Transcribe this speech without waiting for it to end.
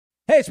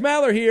Hey, it's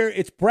Maller here.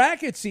 It's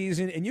bracket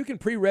season, and you can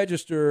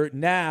pre-register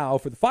now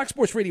for the Fox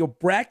Sports Radio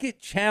Bracket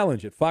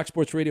Challenge at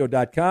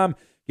foxsportsradio.com.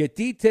 Get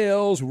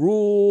details,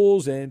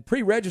 rules, and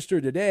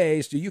pre-register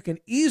today so you can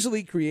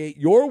easily create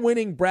your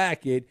winning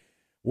bracket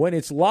when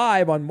it's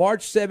live on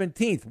March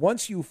 17th.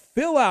 Once you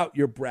fill out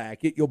your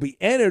bracket, you'll be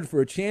entered for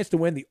a chance to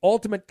win the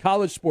ultimate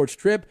college sports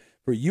trip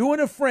for you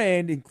and a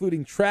friend,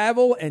 including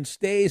travel and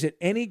stays at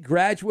any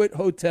Graduate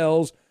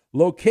Hotels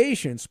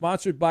location,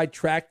 sponsored by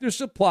Tractor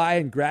Supply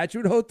and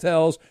Graduate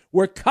Hotels,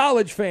 where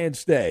college fans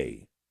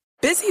stay.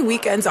 Busy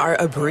weekends are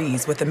a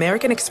breeze with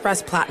American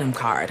Express Platinum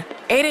Card.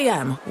 8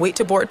 a.m., wait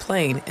to board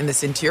plane in the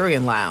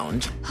Centurion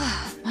Lounge.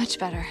 Much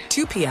better.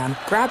 2 p.m.,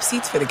 grab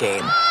seats for the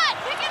game.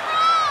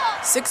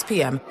 6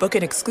 p.m., book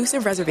an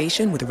exclusive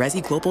reservation with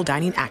Resi Global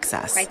Dining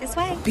Access. Right this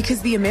way.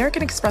 Because the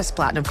American Express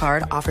Platinum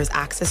Card offers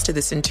access to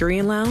the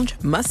Centurion Lounge,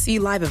 must-see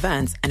live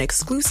events, and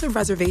exclusive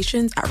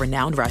reservations at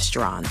renowned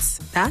restaurants.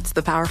 That's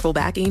the powerful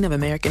backing of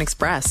American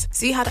Express.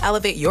 See how to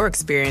elevate your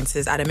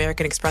experiences at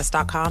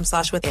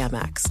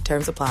americanexpress.com/withAmex.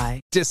 Terms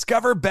apply.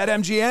 Discover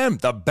BetMGM,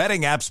 the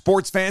betting app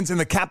sports fans in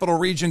the capital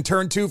region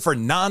turn to for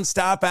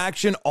nonstop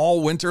action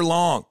all winter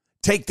long.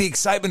 Take the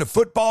excitement of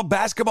football,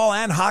 basketball,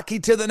 and hockey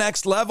to the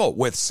next level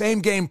with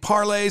same-game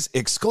parlays,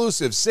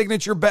 exclusive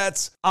signature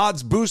bets,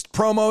 odds boost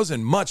promos,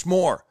 and much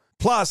more.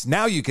 Plus,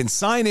 now you can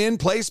sign in,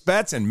 place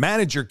bets, and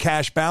manage your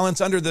cash balance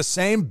under the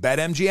same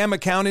BetMGM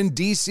account in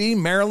D.C.,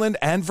 Maryland,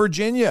 and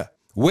Virginia.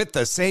 With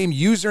the same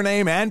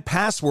username and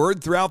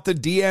password throughout the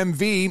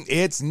DMV,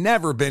 it's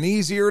never been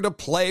easier to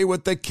play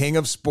with the king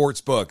of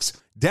sportsbooks.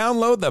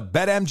 Download the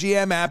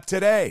BetMGM app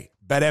today.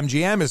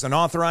 BetMGM is an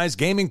authorized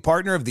gaming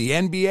partner of the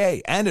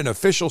NBA and an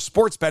official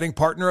sports betting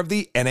partner of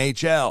the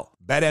NHL.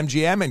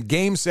 BetMGM and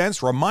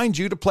GameSense remind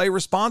you to play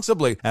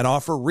responsibly and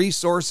offer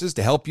resources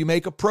to help you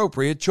make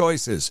appropriate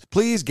choices.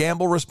 Please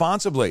gamble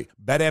responsibly.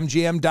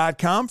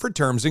 BetMGM.com for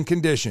terms and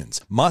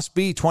conditions. Must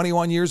be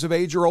 21 years of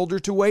age or older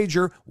to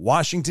wager.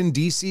 Washington,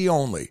 D.C.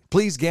 only.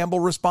 Please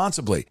gamble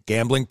responsibly.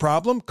 Gambling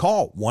problem?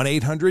 Call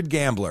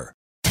 1-800-GAMBLER.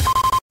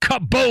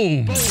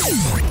 Kaboom!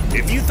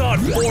 If you thought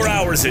 4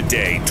 hours a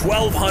day,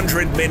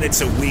 1,200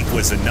 minutes a week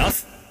was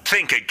enough,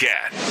 think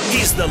again.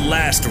 He's the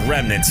last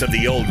remnants of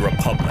the old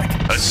republic,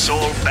 a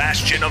sole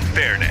bastion of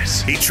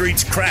fairness. He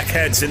treats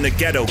crackheads in the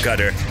ghetto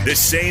gutter the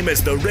same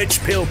as the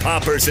rich pill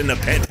poppers in the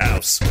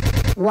penthouse.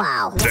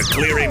 Wow. The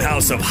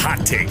clearinghouse of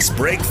hot takes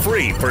break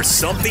free for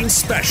something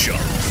special.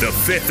 The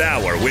Fifth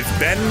Hour with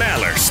Ben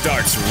Maller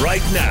starts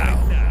right now.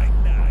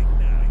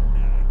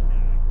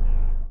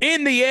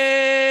 In the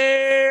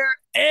air,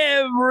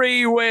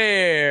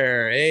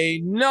 everywhere.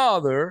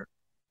 Another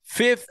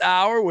Fifth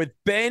Hour with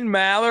Ben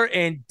Maller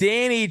and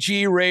Danny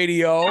G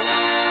Radio.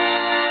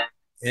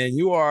 And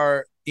you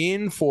are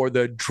in for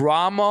the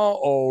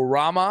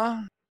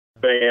drama-o-rama.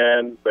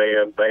 Ben,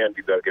 you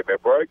better give me a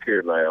break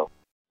here now.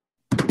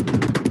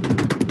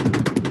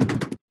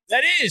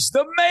 That is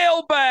the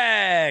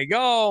mailbag.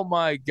 Oh,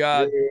 my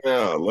God.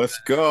 Yeah, let's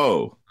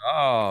go.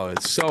 Oh,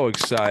 it's so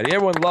exciting.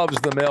 Everyone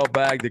loves the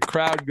mailbag. The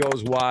crowd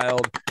goes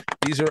wild.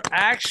 These are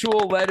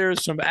actual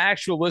letters from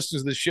actual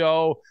listeners of the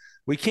show.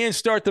 We can't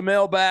start the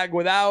mailbag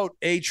without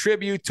a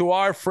tribute to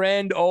our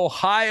friend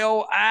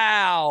Ohio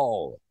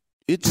Al.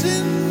 It's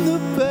in the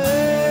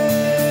bag.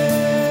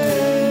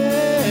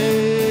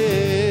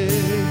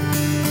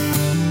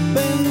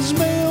 Ben's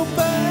mailbag.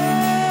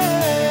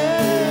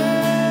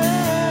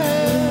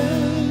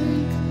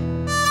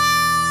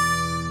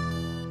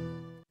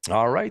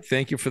 All right.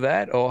 Thank you for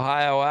that,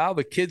 Ohio Al.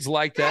 The kids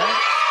like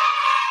that.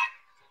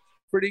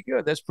 Pretty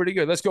good. That's pretty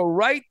good. Let's go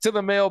right to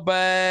the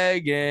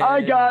mailbag. And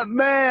I got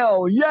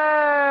mail. Yay.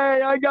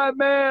 I got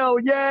mail.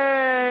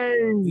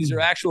 Yay. These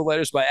are actual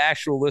letters by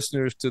actual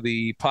listeners to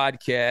the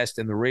podcast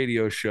and the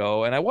radio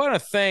show. And I want to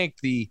thank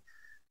the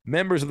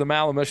members of the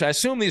Malamush. I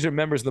assume these are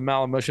members of the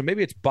Malamush.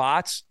 Maybe it's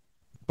bots.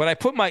 But I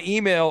put my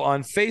email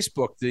on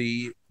Facebook,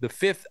 the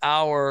Fifth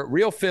Hour,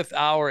 Real Fifth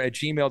Hour at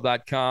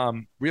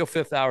gmail.com, Real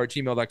Fifth Hour at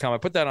gmail.com. I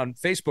put that on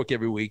Facebook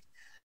every week.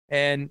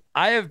 And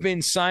I have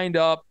been signed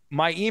up.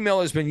 My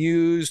email has been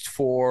used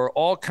for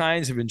all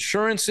kinds of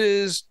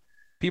insurances.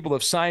 People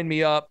have signed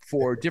me up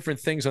for different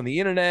things on the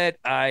internet.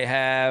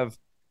 I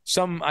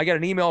got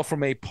an email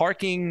from a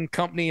parking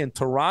company in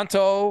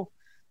Toronto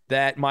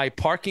that my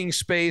parking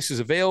space is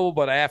available,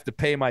 but I have to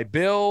pay my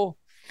bill.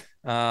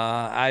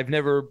 I've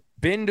never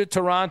been to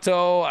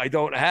Toronto. I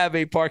don't have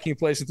a parking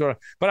place in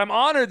Toronto. But I'm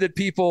honored that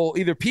people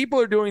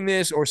are doing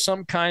this or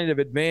some kind of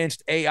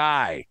advanced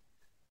AI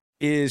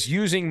is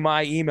using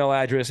my email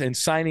address and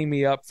signing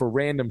me up for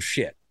random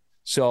shit.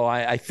 So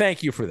I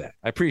thank you for that.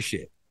 I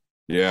appreciate it.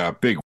 Yeah,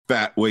 big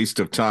fat waste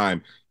of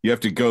time. You have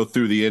to go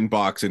through the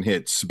inbox and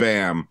hit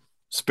spam.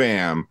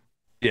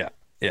 Yeah.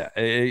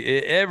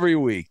 Every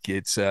week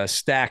it's a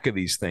stack of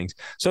these things.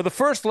 So the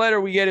first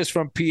letter we get is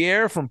from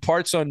Pierre from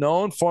Parts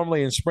Unknown,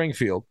 formerly in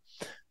Springfield,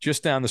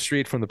 just down the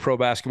street from the Pro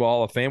Basketball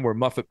Hall of Fame where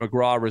Muffet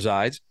McGraw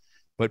resides.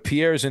 But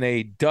Pierre's in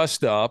a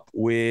dust-up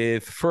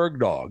with Ferg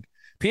Dog.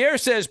 Pierre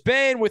says,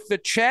 Ben, with the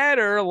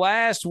chatter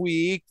last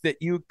week that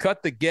you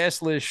cut the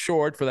guest list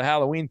short for the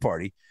Halloween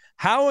party,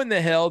 How in the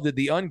hell did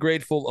the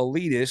ungrateful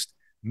elitist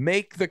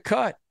make the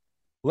cut?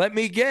 Let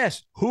me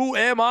guess. Who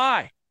am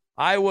I?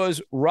 I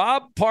was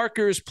Rob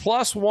Parker's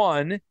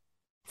 +1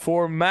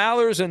 for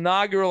Maller's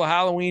inaugural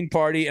Halloween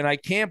party, and I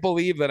can't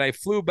believe that I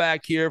flew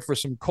back here for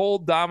some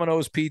cold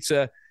Domino's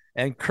pizza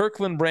and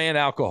Kirkland brand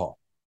alcohol.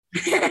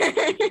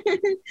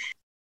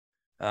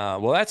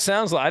 Well, that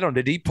sounds like, I don't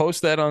know, did he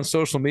post that on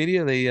social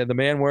media, the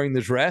man wearing the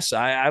dress?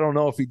 I don't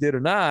know if he did or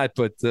not,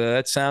 but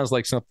that sounds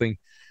like something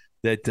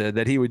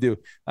that he would do.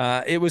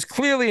 It was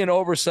clearly an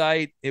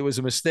oversight. It was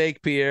a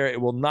mistake, Pierre. It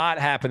will not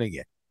happen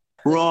again.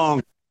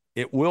 Wrong.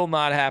 It will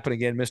not happen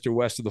again, Mr.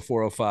 West of the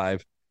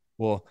 405.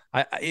 Well,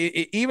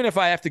 even if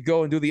I have to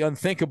go and do the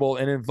unthinkable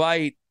and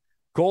invite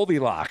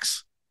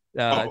Goldilocks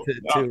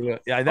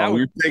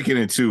you're taking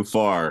it too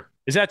far.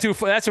 Is that too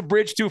far? That's a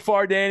bridge too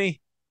far, Danny?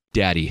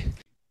 Daddy.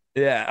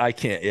 Yeah, I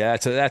can't. Yeah,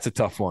 that's a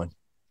tough one.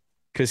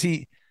 Because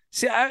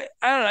I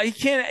don't know.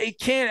 He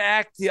can't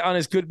act on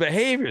his good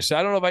behavior. So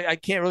I don't know if I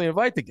can't really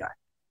invite the guy.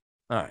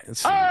 All right.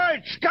 Let's see. All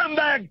right,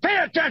 scumbag, pay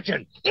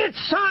attention. It's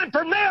time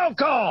for mail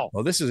call.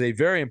 Well, this is a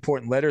very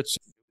important letter. It's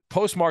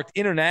postmarked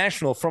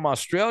international from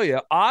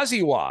Australia.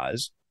 Ozzy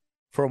Was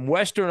from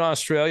Western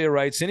Australia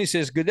writes in. He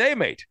says, "Good day,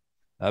 mate.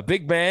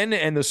 Big Ben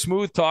and the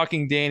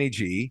smooth-talking Danny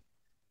G.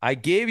 I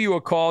gave you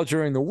a call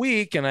during the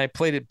week, and I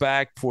played it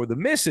back for the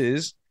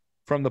missus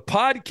from the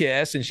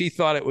podcast, and she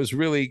thought it was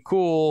really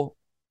cool,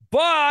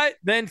 but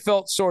then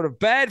felt sort of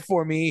bad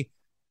for me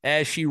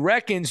as she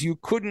reckons you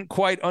couldn't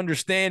quite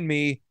understand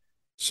me."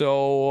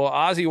 So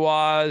Ozzy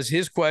Was,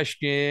 his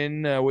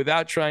question,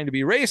 without trying to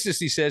be racist,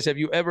 he says, have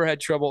you ever had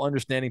trouble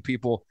understanding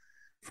people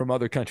from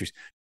other countries?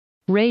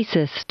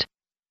 Racist.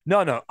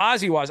 No.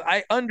 Ozzy Was,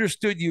 I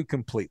understood you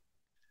completely.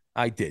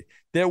 I did.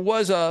 There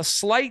was a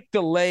slight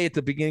delay at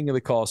the beginning of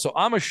the call. So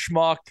I'm a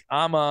schmuck.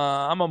 I'm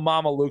a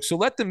Mama Luke. So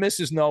let the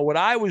missus know what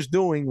I was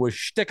doing was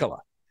shtickala.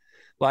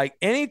 Like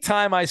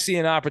anytime I see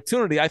an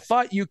opportunity, I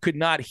thought you could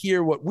not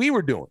hear what we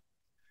were doing.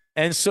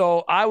 And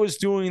so I was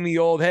doing the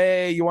old,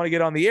 hey, you want to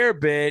get on the air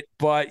bit,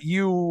 but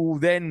you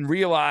then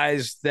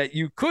realized that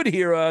you could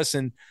hear us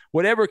and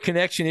whatever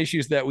connection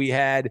issues that we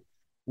had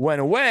went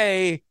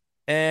away.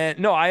 And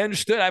no, I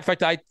understood. In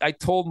fact, I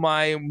told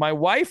my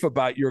wife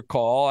about your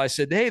call. I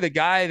said, hey, the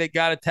guy that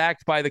got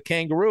attacked by the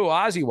kangaroo,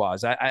 Ozzy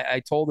Was.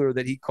 I told her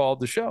that he called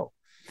the show.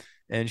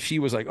 And she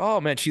was like, oh,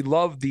 man, she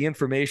loved the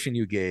information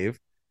you gave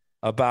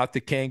about the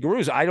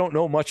kangaroos. I don't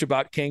know much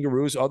about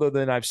kangaroos other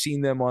than I've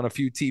seen them on a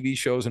few TV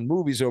shows and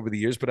movies over the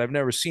years, but I've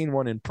never seen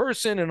one in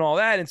person and all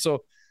that. And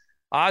so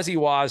Ozzy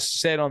Was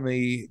said on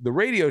the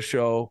radio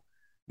show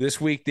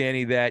this week,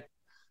 Danny, that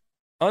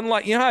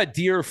unlike, you know how a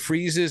deer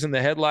freezes in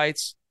the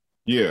headlights?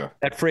 Yeah.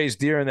 That phrase,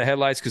 deer in the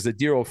headlights, because the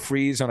deer will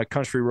freeze on a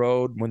country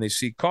road when they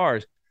see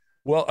cars.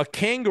 Well, a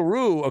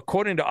kangaroo,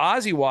 according to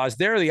Ozzy Was,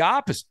 they're the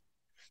opposite.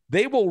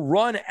 They will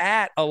run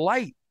at a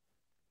light.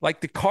 Like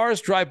the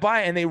cars drive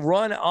by and they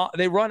run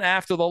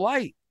after the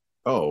light.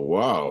 Oh,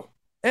 wow.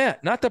 Yeah,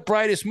 not the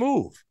brightest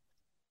move.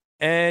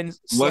 And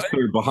unless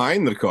they're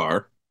behind the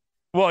car.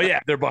 Well,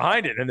 yeah, they're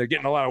behind it and they're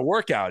getting a lot of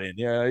workout in.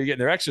 Yeah, you're getting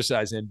their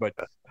exercise in. But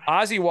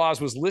Ozzy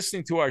was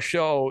listening to our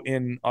show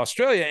in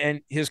Australia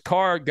and his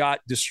car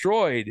got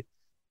destroyed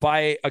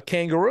by a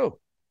kangaroo.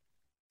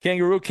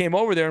 Kangaroo came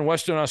over there in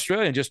Western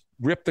Australia and just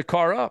ripped the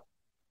car up.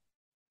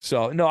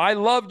 So, no, I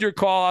loved your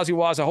call, Ozzy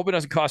Was. I hope it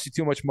doesn't cost you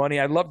too much money.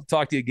 I'd love to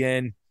talk to you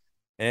again.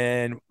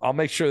 And I'll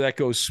make sure that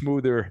goes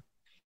smoother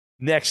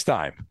next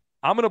time.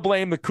 I'm going to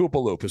blame the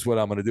Koopa Loop is what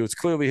I'm going to do. It's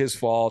clearly his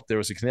fault. There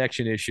was a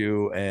connection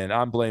issue, and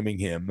I'm blaming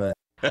him.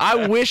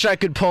 I wish I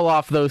could pull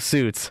off those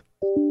suits.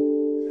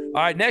 All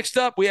right, next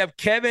up, we have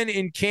Kevin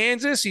in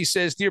Kansas. He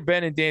says, Dear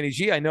Ben and Danny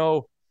G, I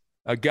know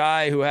a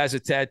guy who has a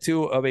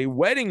tattoo of a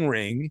wedding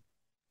ring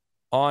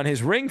on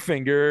his ring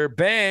finger.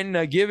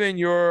 Ben, given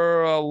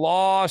your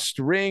lost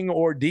ring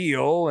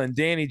ordeal and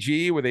Danny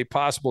G with a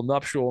possible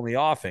nuptial in the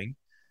offing,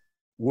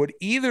 would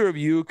either of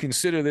you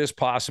consider this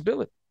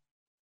possibility?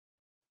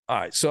 All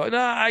right, so no,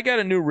 I got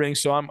a new ring,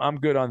 so I'm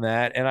good on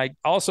that. And I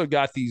also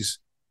got these,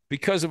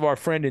 because of our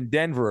friend in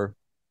Denver,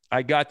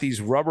 I got these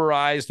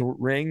rubberized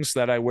rings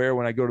that I wear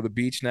when I go to the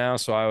beach now.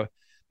 So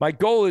my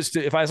goal is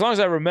to, as long as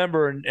I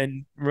remember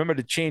and remember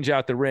to change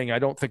out the ring, I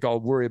don't think I'll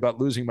worry about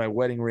losing my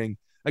wedding ring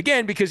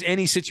again, because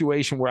any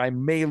situation where I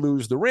may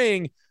lose the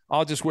ring,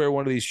 I'll just wear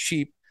one of these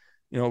cheap,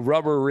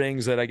 rubber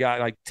rings that I got,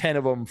 like 10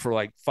 of them for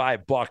like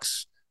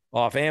 $5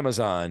 off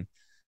Amazon.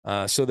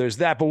 So there's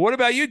that. But what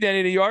about you,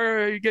 Denny?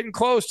 You're getting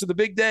close to the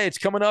big day. It's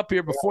coming up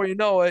here before you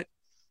know it.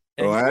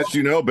 Well, as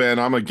you know, Ben,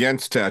 I'm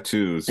against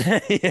tattoos.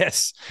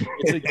 Yes,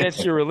 it's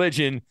against your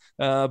religion.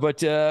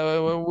 But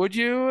would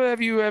you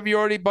have you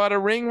already bought a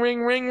ring,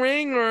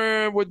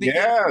 or would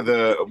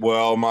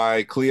the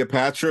my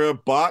Cleopatra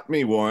bought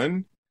me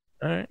one.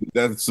 All right,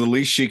 that's the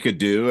least she could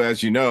do.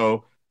 As you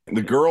know,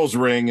 the girls'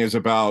 ring is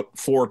about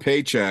 4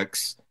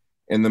 paychecks,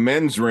 and the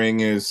men's ring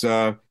is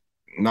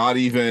not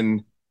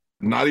even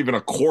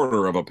a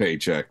quarter of a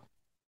paycheck.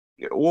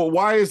 Well,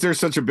 why is there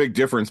such a big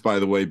difference, by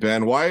the way,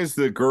 Ben? Why is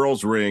the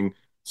girls' ring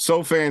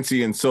so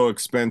fancy and so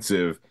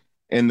expensive,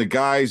 and the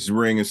guy's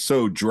ring is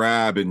so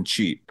drab and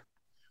cheap.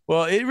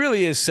 Well, it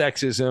really is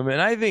sexism,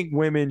 and I think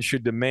women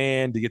should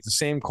demand to get the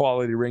same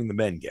quality ring the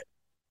men get,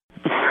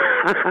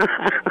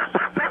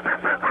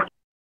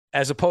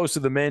 as opposed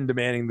to the men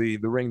demanding the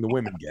ring the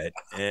women get.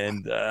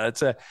 And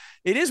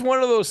it is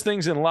one of those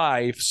things in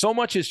life. So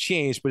much has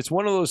changed, but it's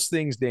one of those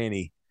things,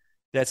 Danny,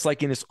 that's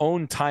like in its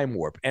own time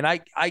warp. And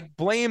I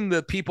blame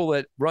the people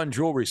that run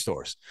jewelry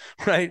stores,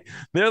 right?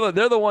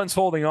 They're the ones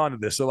holding on to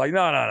this. They're like,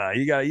 no,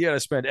 you gotta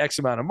spend X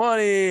amount of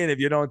money, and if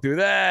you don't do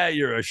that,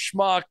 you're a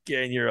schmuck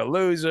and you're a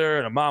loser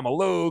and a Mama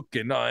Luke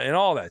and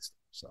all that stuff.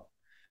 So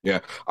yeah,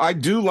 I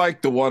do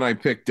like the one I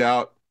picked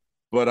out,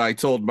 but I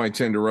told my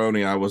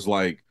tenderoni, I was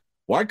like,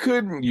 why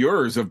couldn't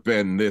yours have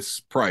been this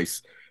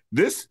price?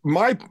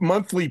 My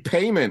monthly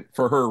payment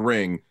for her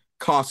ring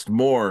cost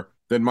more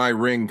than my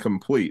ring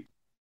complete.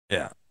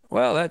 Yeah.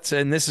 Well,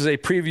 and this is a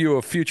preview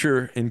of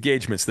future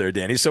engagements there,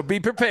 Danny. So be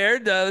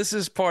prepared. This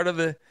is part of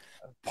the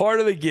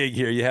gig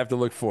here you have to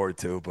look forward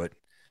to, but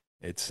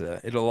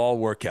it'll all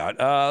work out.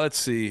 Let's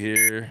see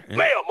here. Bam,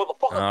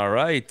 motherfucker. All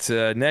right.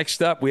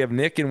 Next up, we have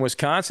Nick in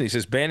Wisconsin. He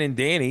says, Ben and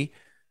Danny,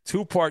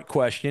 2-part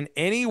question.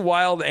 Any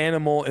wild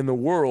animal in the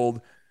world,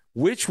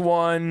 which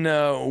one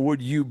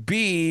would you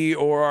be,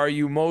 or are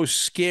you most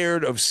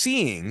scared of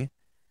seeing?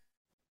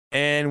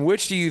 And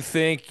which do you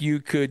think you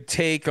could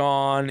take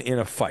on in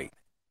a fight?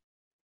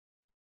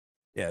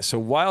 Yeah, so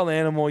wild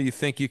animal you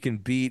think you can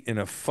beat in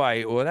a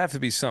fight. Well, it'd have to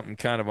be something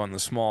kind of on the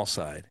small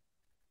side.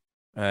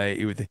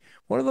 You would think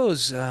one of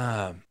those in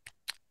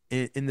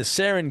the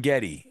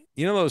Serengeti.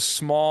 You know those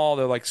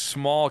they're like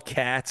small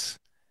cats.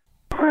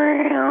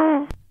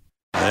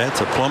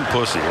 That's a plump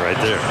pussy right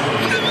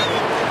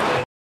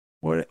there.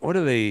 What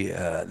are they?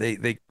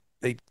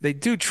 They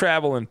do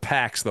travel in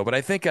packs though, but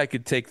I think I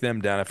could take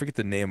them down. I forget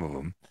the name of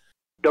them.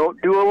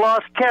 Don't do a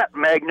lost cat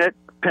magnet,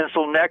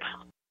 pencil next.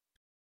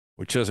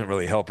 Which doesn't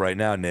really help right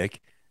now, Nick.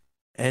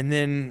 And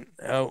then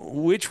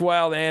which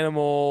wild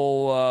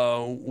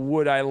animal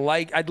would I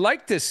like? I'd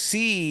like to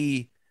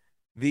see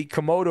the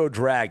Komodo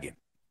dragon.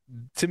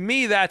 To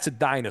me, that's a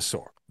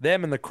dinosaur.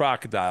 Them and the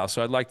crocodile,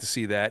 so I'd like to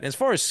see that. And as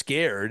far as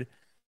scared,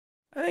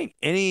 I think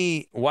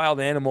any wild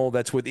animal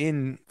that's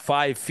within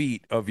 5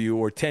 feet of you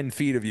or 10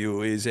 feet of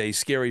you is a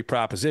scary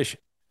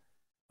proposition.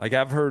 Like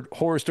I've heard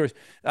horror stories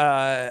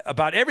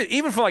about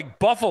even for like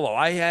buffalo.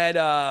 I had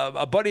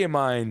a buddy of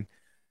mine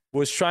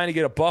was trying to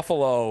get a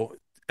buffalo,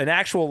 an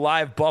actual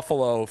live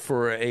buffalo,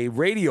 for a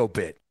radio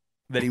bit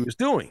that he was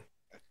doing.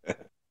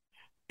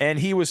 And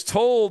he was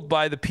told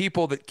by the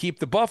people that keep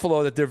the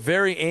buffalo that they're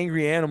very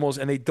angry animals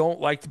and they don't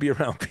like to be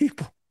around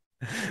people.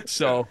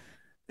 So,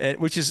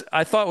 which is,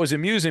 I thought was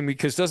amusing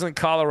because doesn't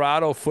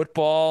Colorado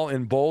football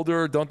in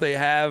Boulder, don't they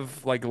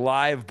have like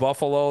live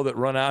buffalo that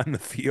run out in the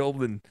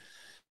field and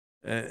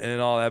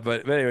all that?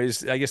 But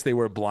anyways, I guess they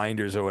wear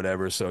blinders or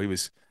whatever. So he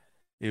was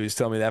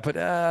telling me that.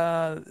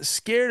 But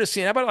scared of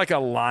seeing, how about like a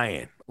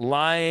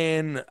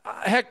lion,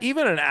 heck,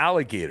 even an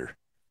alligator,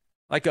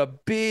 like a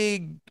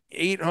big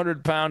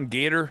 800-pound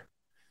gator.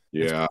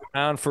 Yeah.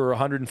 Around for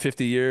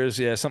 150 years.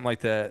 Yeah, something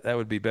like that. That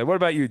would be bad. What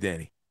about you,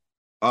 Danny?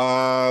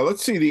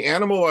 Let's see. The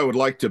animal I would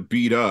like to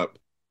beat up.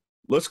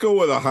 Let's go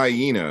with a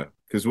hyena,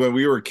 because when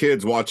we were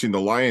kids watching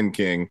The Lion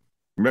King,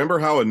 remember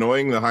how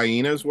annoying the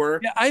hyenas were?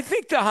 Yeah, I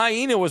think the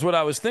hyena was what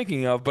I was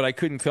thinking of, but I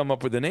couldn't come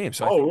up with the name.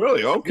 So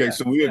really? Okay,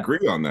 so we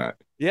agree on that.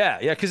 Yeah,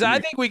 because I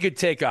think we could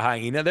take a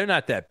hyena. They're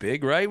not that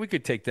big, right? We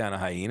could take down a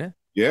hyena.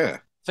 Yeah.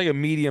 It's like a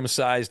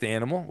medium-sized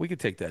animal. We could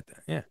take that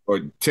down, yeah. Or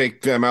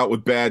take them out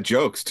with bad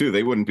jokes, too.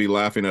 They wouldn't be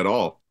laughing at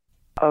all.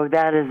 Oh,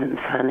 that isn't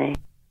funny.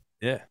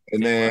 Yeah.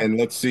 And then,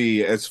 let's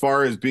see, as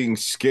far as being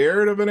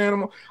scared of an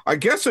animal, I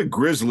guess a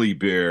grizzly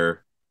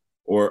bear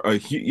or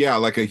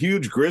like a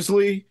huge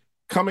grizzly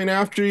coming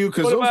after you.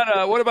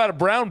 What about a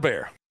brown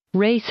bear?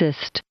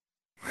 Racist.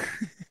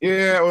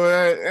 Yeah,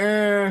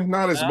 well,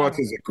 not as much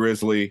as a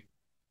grizzly.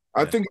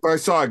 I think if I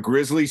saw a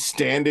grizzly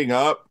standing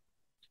up,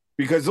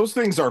 because those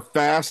things are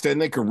fast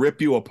and they can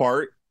rip you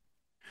apart.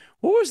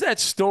 What was that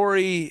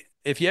story?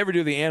 If you ever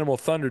do the Animal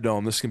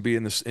Thunderdome, this can be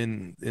in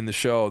the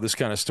show, this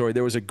kind of story.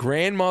 There was a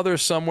grandmother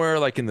somewhere,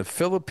 like in the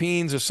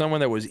Philippines or somewhere,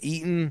 that was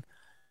eaten.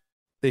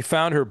 They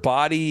found her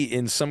body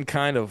in some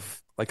kind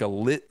of like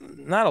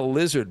not a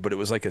lizard, but it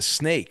was like a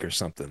snake or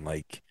something.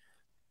 Like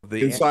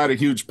inside a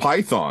huge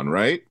python,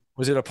 right?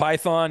 Was it a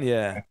python?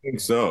 Yeah. I think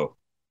so.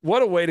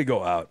 What a way to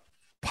go out.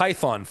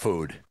 Python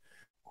food.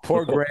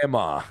 Poor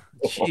grandma.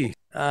 Gee.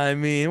 I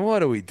mean,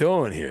 what are we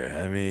doing here?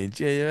 I mean,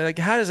 like,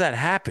 how does that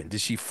happen?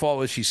 Did she fall?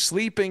 Was she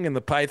sleeping and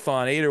the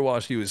python ate her while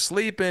she was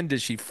sleeping?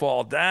 Did she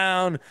fall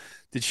down?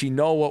 Did she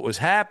know what was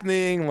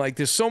happening? Like,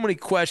 there's so many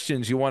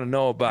questions you want to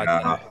know about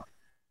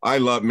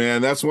that.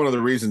 Man, that's one of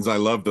the reasons I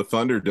love the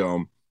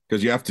Thunderdome,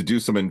 because you have to do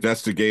some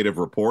investigative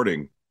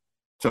reporting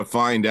to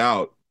find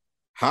out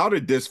how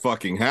did this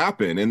fucking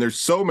happen? And there's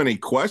so many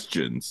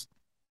questions.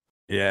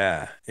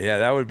 Yeah,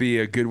 that would be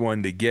a good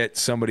one to get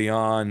somebody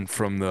on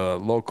from the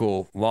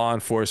local law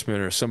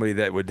enforcement or somebody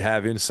that would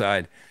have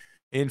inside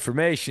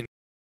information.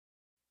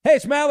 Hey,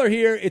 it's Maller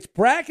here. It's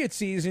bracket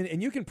season,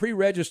 and you can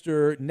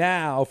pre-register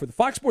now for the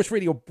Fox Sports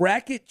Radio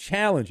Bracket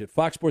Challenge at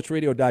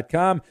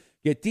foxsportsradio.com.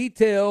 Get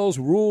details,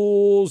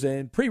 rules,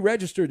 and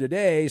pre-register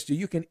today so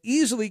you can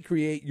easily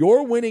create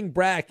your winning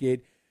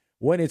bracket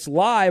when it's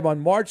live on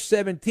March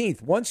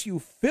 17th. Once you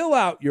fill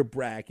out your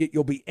bracket,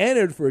 you'll be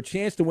entered for a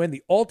chance to win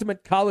the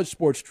ultimate college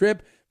sports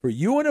trip for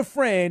you and a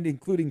friend,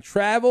 including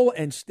travel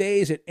and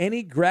stays at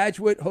any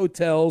Graduate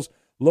Hotels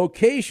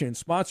location,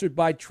 sponsored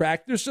by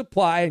Tractor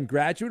Supply and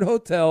Graduate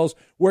Hotels,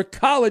 where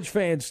college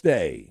fans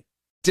stay.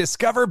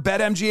 Discover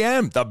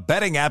BetMGM, the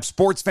betting app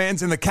sports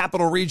fans in the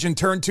capital region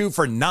turn to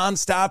for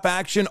nonstop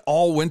action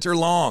all winter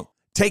long.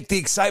 Take the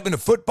excitement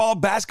of football,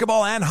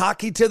 basketball, and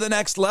hockey to the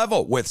next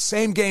level with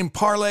same-game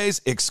parlays,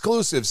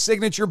 exclusive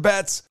signature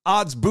bets,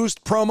 odds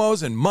boost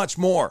promos, and much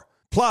more.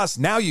 Plus,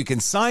 now you can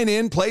sign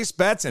in, place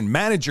bets, and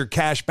manage your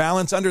cash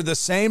balance under the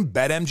same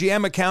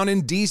BetMGM account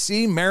in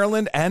D.C.,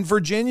 Maryland, and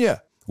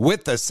Virginia.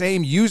 With the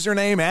same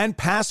username and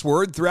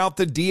password throughout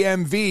the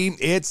DMV,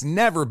 it's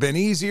never been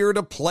easier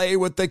to play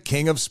with the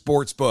king of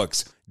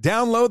sportsbooks.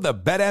 Download the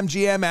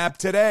BetMGM app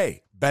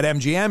today.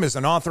 BetMGM is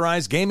an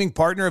authorized gaming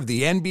partner of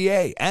the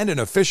NBA and an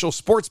official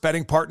sports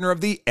betting partner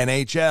of the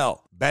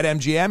NHL.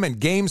 BetMGM and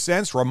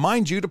GameSense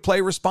remind you to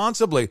play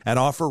responsibly and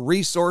offer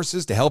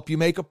resources to help you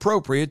make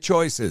appropriate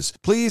choices.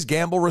 Please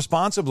gamble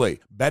responsibly.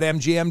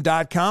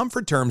 BetMGM.com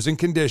for terms and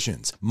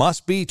conditions.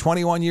 Must be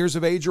 21 years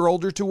of age or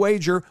older to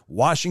wager.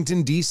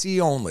 Washington,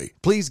 D.C. only.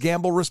 Please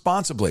gamble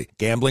responsibly.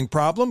 Gambling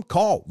problem?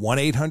 Call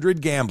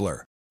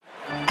 1-800-GAMBLER.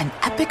 An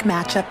epic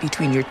matchup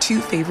between your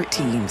two favorite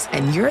teams,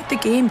 and you're at the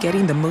game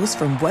getting the most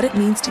from what it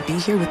means to be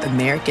here with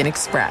American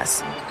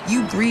Express.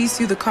 You breeze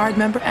through the card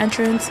member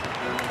entrance,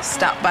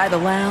 stop by the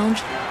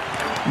lounge.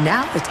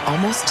 Now it's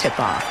almost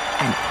tip-off,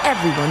 and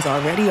everyone's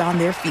already on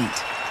their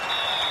feet.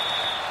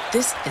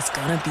 This is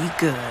gonna be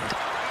good.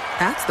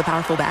 That's the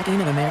powerful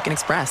backing of American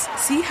Express.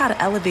 See how to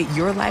elevate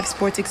your live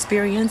sports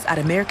experience at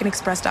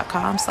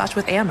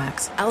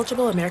americanexpress.com/withAmex.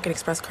 Eligible American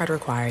Express card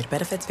required.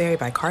 Benefits vary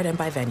by card and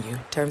by venue.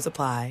 Terms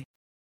apply.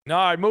 All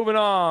right, moving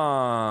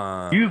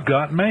on. You've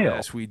got mail.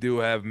 Yes, we do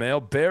have mail.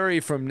 Barry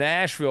from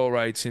Nashville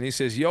writes, and he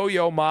says,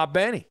 yo, Ma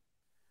Benny.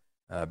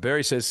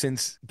 Barry says,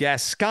 since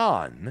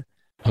Gascon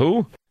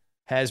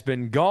has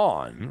been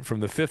gone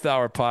from the Fifth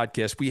Hour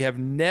podcast, we have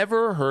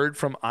never heard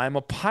from I'm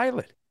a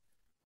Pilot.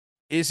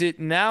 Is it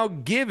now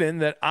given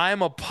that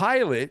I'm a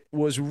Pilot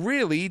was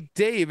really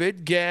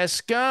David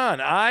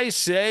Gascon? I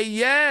say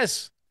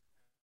yes.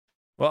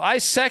 Well, I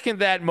second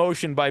that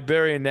motion by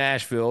Barry in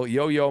Nashville,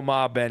 Yo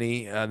Ma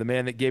Benny, the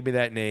man that gave me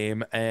that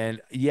name. And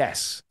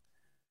yes,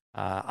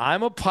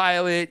 I'm a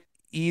Pilot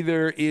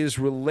either is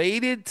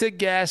related to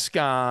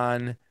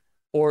Gascon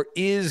or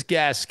is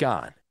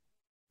Gascon.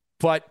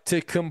 But to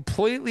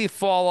completely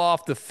fall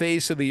off the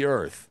face of the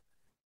earth,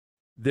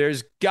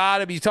 there's got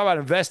to be, you talk about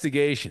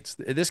investigations.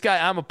 This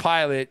guy, I'm a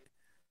Pilot,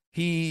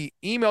 he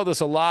emailed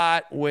us a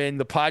lot when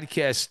the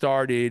podcast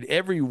started,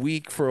 every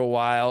week for a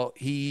while.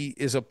 He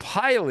is a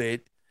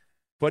pilot,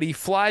 but he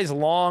flies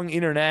long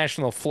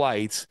international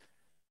flights.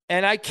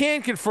 And I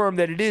can confirm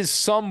that it is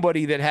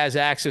somebody that has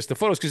access to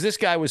photos, because this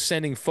guy was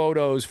sending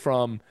photos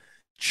from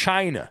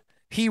China.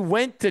 He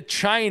went to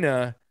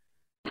China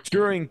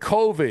during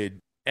COVID,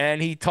 and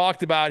he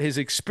talked about his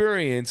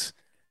experience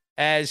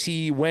as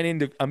he went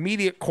into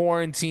immediate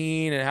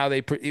quarantine and how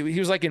he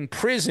was like in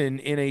prison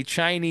in a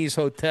Chinese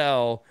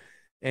hotel.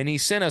 And he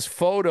sent us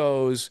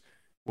photos,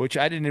 which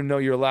I didn't even know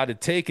you're allowed to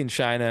take in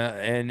China,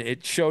 and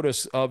it showed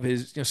us of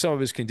his, some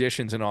of his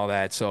conditions and all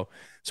that. So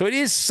it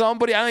is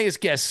somebody. I don't think it's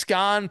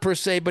Gascon per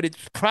se, but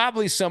it's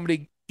probably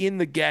somebody in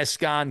the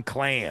Gascon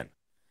clan,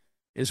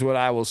 is what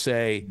I will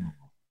say.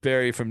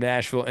 Barry from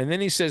Nashville, and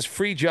then he says,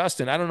 "Free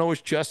Justin." I don't know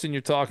which Justin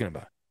you're talking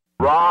about.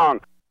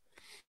 Wrong.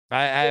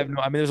 I have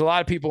no. I mean, there's a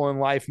lot of people in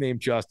life named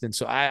Justin,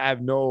 so I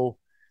have no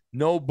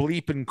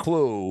bleeping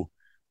clue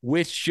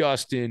which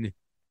Justin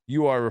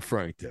you are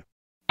referring to.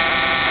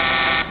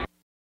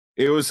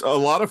 It was a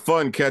lot of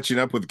fun catching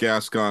up with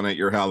Gascon at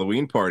your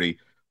Halloween party.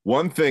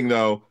 One thing,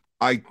 though,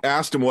 I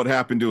asked him what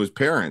happened to his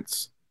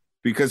parents,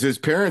 because his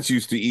parents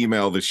used to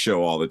email the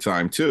show all the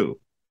time,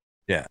 too.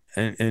 Yeah,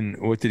 and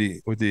what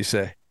did he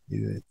say?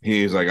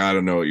 He's like, I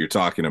don't know what you're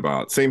talking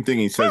about. Same thing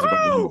he says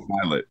about the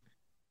pilot.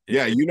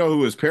 Yeah, you know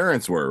who his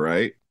parents were,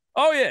 right?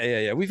 Oh,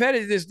 yeah. We've had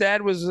it. His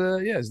dad was on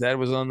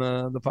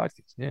the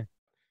podcast. Yeah.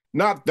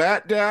 Not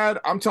that dad.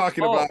 I'm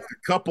talking about the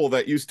couple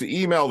that used to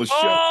email the show.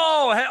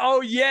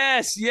 Oh,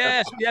 yes.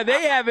 Yeah,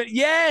 they have it.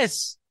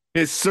 Yes.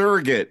 His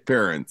surrogate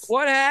parents.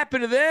 What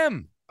happened to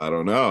them? I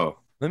don't know.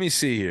 Let me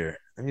see here.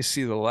 Let me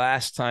see the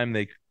last time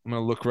I'm going to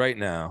look right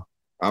now.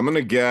 I'm going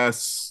to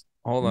guess.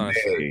 Hold on.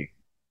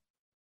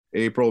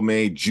 April,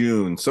 May,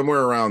 June,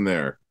 somewhere around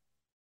there.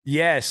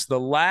 Yes. The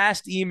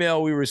last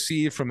email we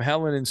received from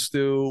Helen and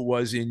Stu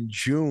was in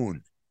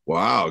June.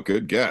 Wow.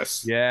 Good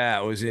guess.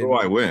 Yeah. It was in. Oh,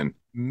 I win.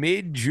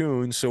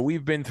 Mid-June. So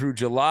we've been through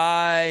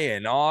July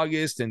and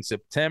August and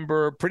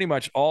September, pretty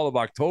much all of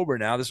October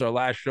now. This is our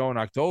last show in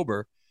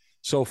October.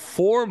 So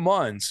 4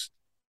 months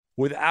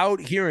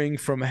without hearing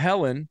from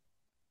Helen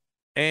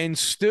and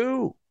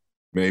Stu.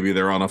 Maybe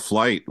they're on a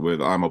flight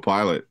with I'm a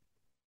pilot.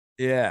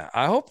 Yeah,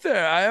 I hope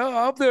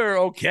they're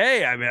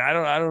okay. I mean, I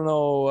don't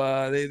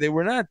know. They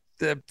were not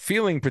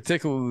feeling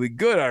particularly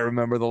good. I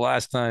remember the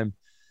last time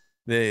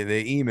they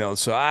emailed,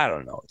 so I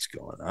don't know what's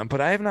going on.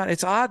 But I have not.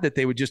 It's odd that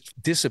they would just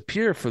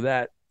disappear for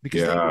that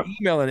because they were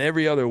emailing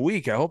every other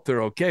week. I hope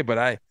they're okay, but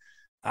I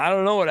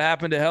don't know what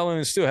happened to Helen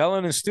and Stu.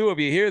 Helen and Stu, if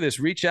you hear this,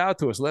 reach out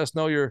to us. Let us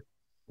know you're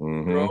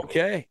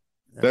okay.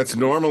 That's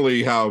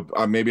normally how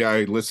maybe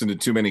I listen to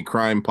too many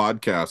crime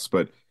podcasts,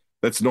 but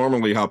that's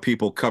normally how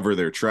people cover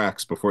their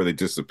tracks before they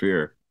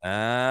disappear.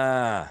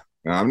 I'm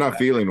not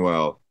feeling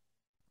well.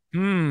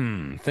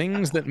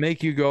 Things that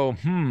make you go,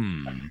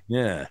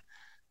 yeah.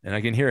 And I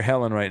can hear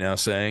Helen right now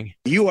saying,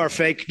 "You are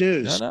fake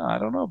news." No, I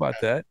don't know about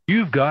that.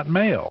 You've got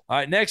mail. All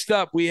right, next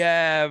up we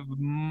have,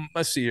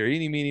 let's see here,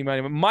 eeny, meeny,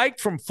 miny. Mike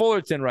from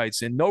Fullerton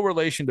writes in, no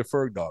relation to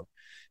Ferg Dog.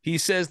 He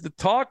says the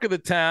talk of the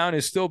town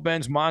is still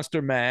Ben's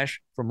Monster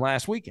Mash from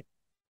last weekend.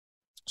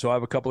 So I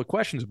have a couple of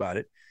questions about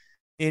it.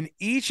 In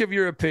each of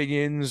your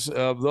opinions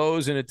of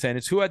those in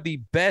attendance, who had the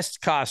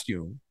best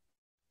costume?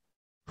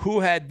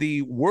 Who had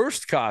the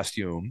worst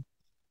costume?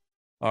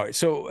 All right,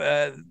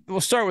 so we'll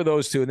start with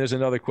those two, and there's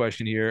another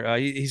question here.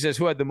 He says,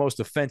 who had the most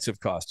offensive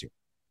costume?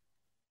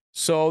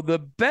 So the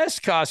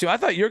best costume, I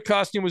thought your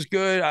costume was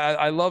good.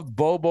 I loved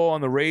Bobo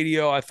on the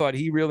radio. I thought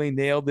he really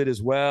nailed it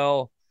as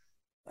well.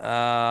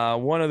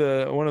 One of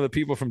the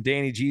people from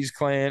Danny G's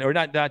clan, or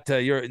not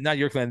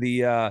your clan,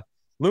 the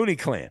Looney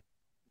clan.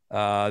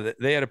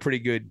 They had a pretty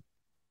good.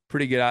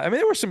 I mean,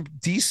 there were some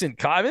decent.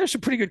 There's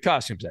some pretty good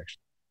costumes actually.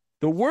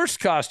 The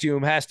worst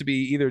costume has to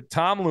be either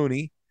Tom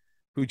Looney,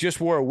 who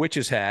just wore a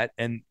witch's hat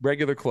and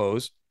regular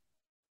clothes,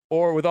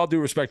 or with all due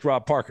respect,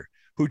 Rob Parker,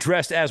 who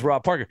dressed as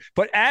Rob Parker.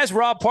 But as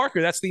Rob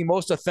Parker, that's the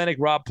most authentic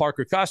Rob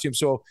Parker costume.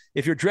 So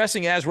if you're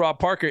dressing as Rob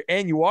Parker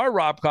and you are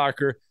Rob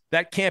Parker,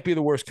 that can't be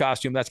the worst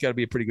costume. That's got to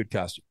be a pretty good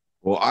costume.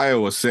 Well,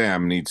 Iowa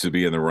Sam needs to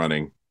be in the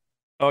running.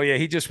 Oh, yeah.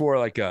 He just wore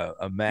like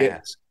a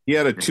mask. He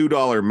had a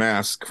 $2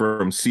 mask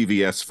from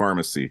CVS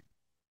Pharmacy.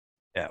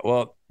 Yeah.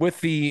 Well, with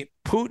the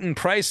Putin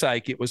price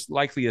hike, it was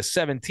likely a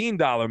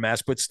 $17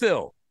 mask, but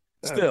still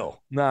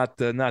not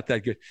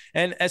that good.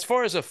 And as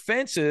far as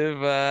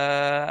offensive,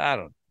 I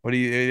don't know. What do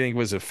you think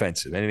was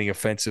offensive? Anything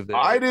offensive there?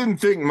 I didn't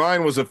think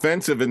mine was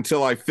offensive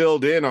until I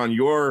filled in on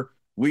your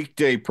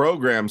weekday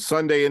program,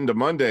 Sunday into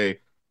Monday,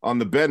 on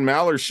the Ben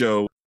Maller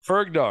Show.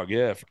 Ferg Dog,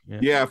 yeah.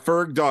 Yeah,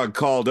 Ferg Dog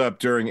called up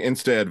during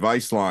Insta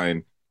Advice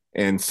Line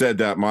and said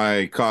that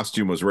my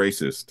costume was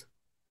racist.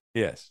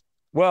 Yes.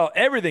 Well,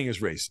 everything is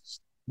racist.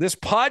 This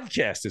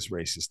podcast is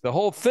racist. The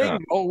whole thing,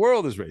 the whole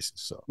world is racist.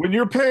 So when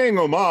you're paying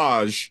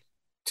homage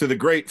to the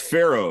great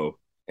Pharaoh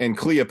and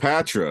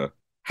Cleopatra,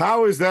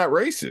 how is that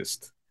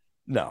racist?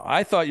 No,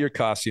 I thought your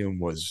costume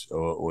was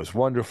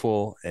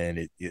wonderful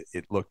and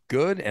it looked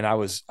good, and I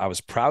was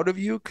proud of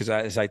you because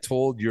as I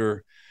told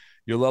your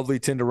lovely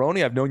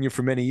Tinderoni, I've known you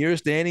for many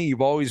years, Danny.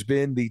 You've always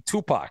been the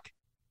Tupac.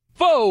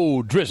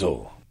 Faux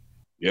drizzle.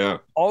 Yeah,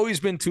 always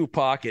been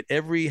Tupac at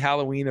every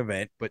Halloween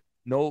event, but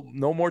no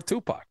more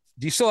Tupac.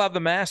 Do you still have the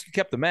mask? You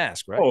kept the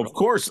mask, right? Oh, of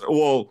course.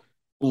 Well,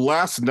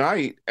 last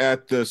night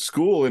at the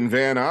school in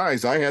Van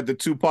Nuys, I had the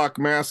Tupac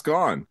mask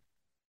on.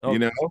 Okay. You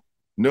know,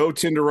 no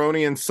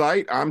Tinderoni in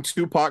sight. I'm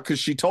Tupac because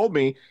she told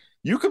me,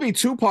 you could be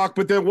Tupac,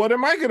 but then what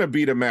am I going to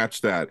be to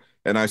match that?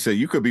 And I said,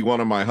 you could be one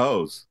of my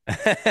hoes.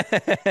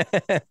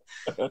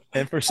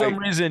 And for some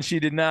reason, she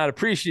did not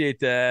appreciate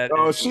that.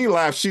 Oh, she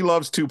laughed. She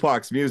loves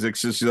Tupac's music.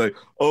 So she's like,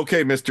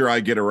 okay, mister, I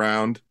get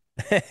around.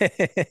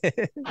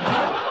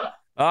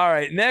 All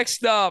right,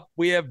 next up,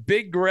 we have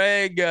Big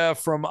Greg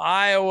from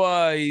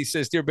Iowa. He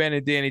says, Dear Ben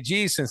and Danny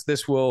G, since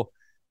this will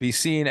be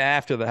seen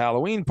after the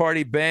Halloween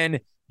party, Ben,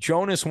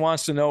 Jonas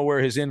wants to know where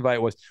his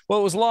invite was. Well,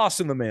 it was lost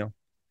in the mail.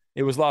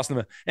 It was lost in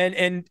the mail.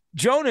 And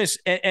Jonas,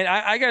 and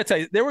I got to tell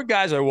you, there were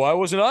guys like, why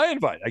wasn't I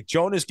invited? Like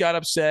Jonas got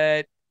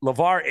upset.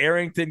 LeVar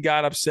Arrington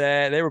got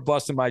upset. They were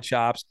busting my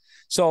chops.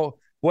 So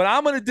what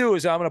I'm going to do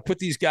is I'm going to put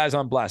these guys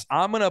on blast.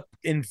 I'm going to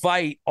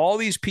invite all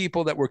these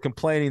people that were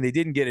complaining they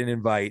didn't get an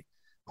invite,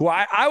 who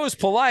I was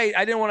polite.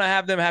 I didn't want to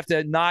have them have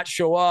to not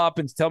show up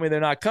and tell me they're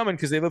not coming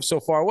because they live so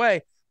far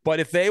away. But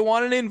if they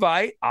want an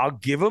invite, I'll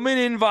give them an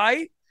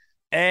invite.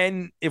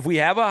 And if we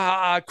have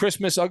a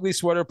Christmas ugly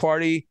sweater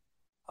party,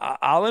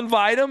 I'll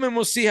invite them and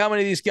we'll see how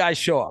many of these guys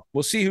show up.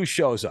 We'll see who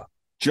shows up.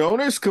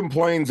 Jonas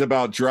complains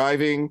about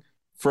driving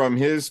from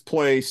his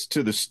place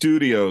to the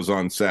studios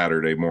on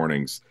Saturday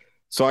mornings.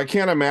 So I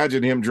can't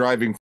imagine him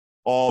driving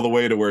all the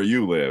way to where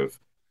you live.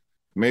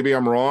 Maybe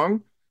I'm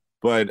wrong,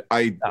 but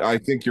I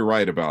think you're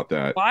right about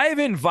that. I've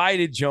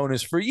invited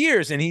Jonas for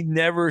years and he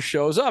never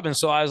shows up. And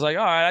so I was like,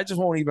 all right, I just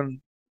won't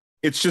even.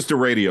 It's just a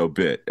radio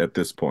bit at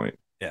this point.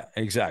 Yeah,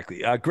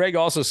 exactly. Greg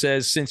also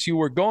says, since you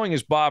were going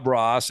as Bob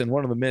Ross, and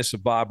one of the myths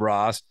of Bob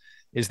Ross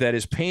is that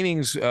his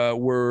paintings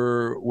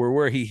were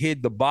where he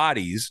hid the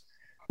bodies.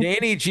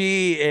 Danny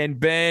G and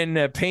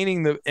Ben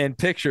painting and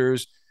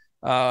pictures.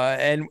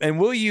 And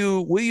will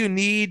you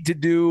need to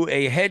do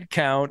a head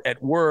count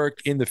at work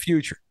in the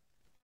future?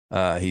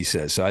 He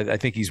says. So I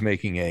think he's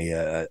making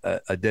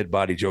a dead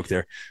body joke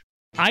there.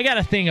 I got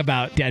a thing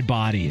about dead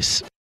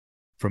bodies.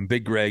 From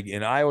Big Greg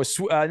in Iowa.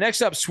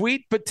 Next up,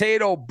 Sweet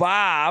Potato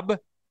Bob.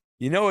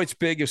 You know it's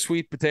big if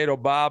Sweet Potato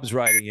Bob's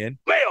writing in.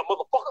 Bam,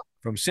 motherfucker.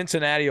 From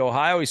Cincinnati,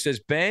 Ohio. He says,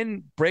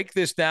 Ben, break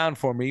this down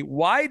for me.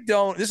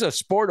 This is a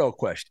Sporto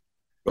question.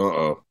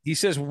 Uh-oh. He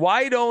says,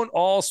 why don't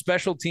all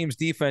special teams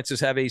defenses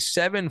have a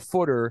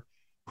 7-footer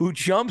who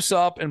jumps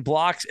up and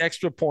blocks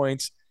extra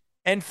points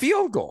and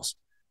field goals?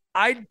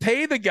 I'd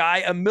pay the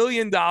guy $1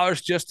 million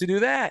just to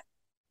do that.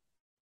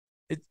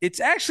 It's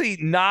actually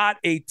not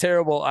a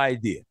terrible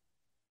idea.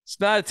 It's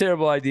not a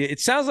terrible idea. It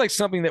sounds like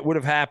something that would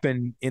have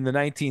happened in the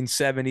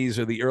 1970s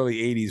or the early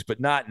 80s, but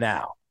not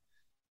now.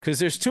 Because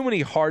there's too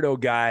many hardo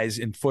guys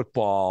in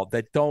football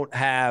that don't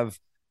have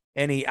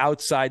any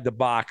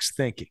outside-the-box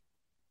thinking.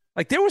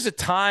 Like there was a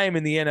time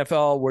in the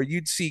NFL where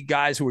you'd see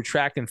guys who were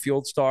track and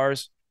field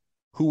stars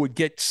who would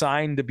get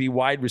signed to be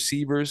wide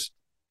receivers.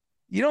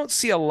 You don't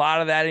see a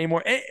lot of that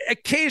anymore.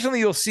 Occasionally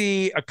you'll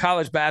see a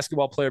college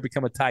basketball player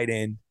become a tight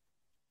end.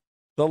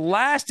 The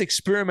last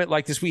experiment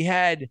like this we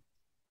had,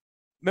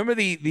 remember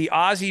the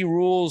Ozzie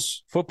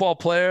Rules football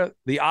player,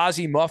 the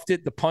Ozzie muffed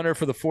it, the punter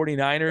for the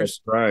 49ers?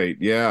 That's right,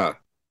 yeah.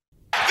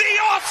 The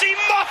Aussie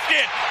muffed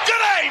it!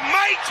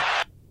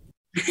 G'day,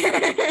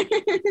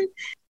 mate!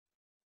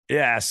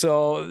 Yeah,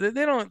 so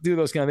they don't do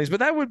those kind of things.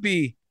 But that would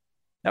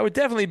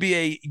definitely be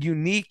a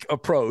unique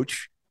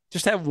approach.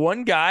 Just have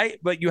one guy,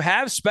 but you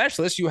have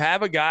specialists. You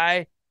have a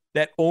guy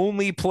that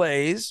only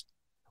plays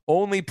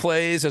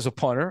as a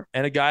punter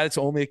and a guy that's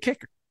only a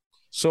kicker.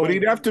 So, but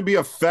he'd have to be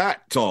a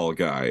fat, tall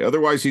guy.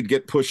 Otherwise, he'd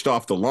get pushed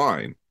off the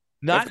line.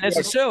 Not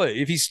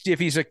necessarily. If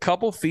he's a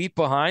couple feet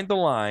behind the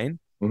line,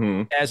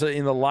 in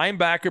the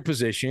linebacker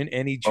position,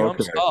 and he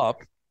jumps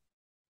up,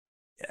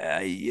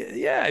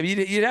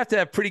 you'd have to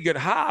have pretty good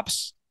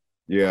hops.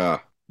 Yeah,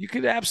 you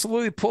could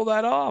absolutely pull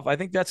that off. I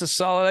think that's a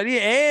solid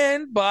idea.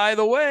 And by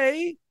the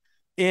way,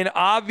 in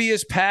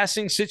obvious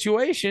passing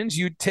situations,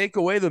 you'd take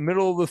away the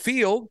middle of the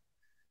field.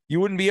 You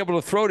wouldn't be able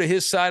to throw to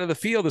his side of the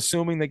field,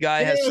 assuming the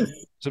guy has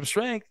some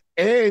strength.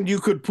 And you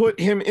could put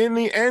him in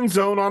the end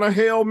zone on a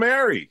Hail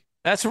Mary.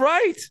 That's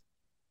right.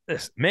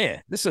 This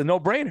is a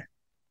no-brainer.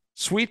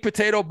 Sweet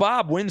Potato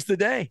Bob wins the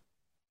day.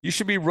 You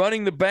should be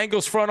running the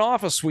Bengals front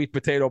office, Sweet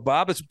Potato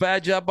Bob. It's a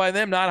bad job by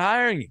them not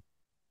hiring you.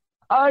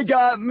 I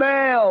got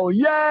mail.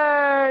 Yay!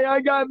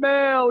 I got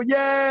mail.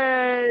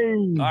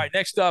 Yay! All right,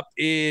 next up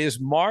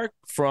is Mark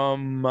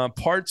from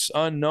Parts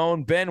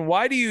Unknown. Ben,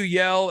 why do you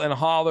yell and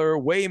holler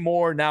way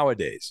more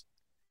nowadays?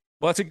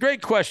 Well, it's a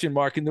great question,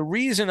 Mark. And the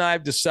reason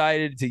I've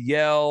decided to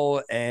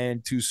yell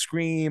and to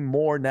scream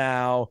more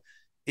now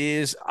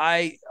is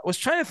I was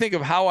trying to think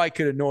of how I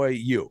could annoy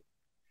you.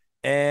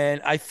 And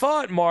I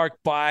thought, Mark,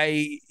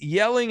 by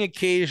yelling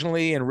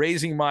occasionally and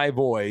raising my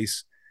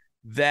voice,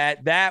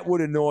 that would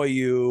annoy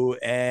you,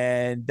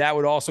 and that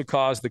would also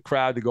cause the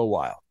crowd to go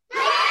wild.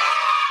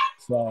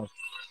 So,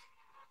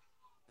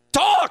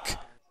 talk!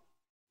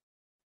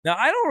 Now,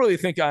 I don't really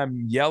think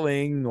I'm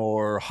yelling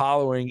or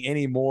hollering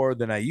any more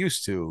than I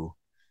used to,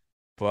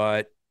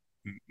 but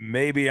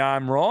maybe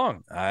I'm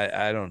wrong.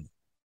 I don't know.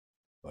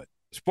 But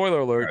spoiler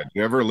alert.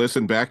 You ever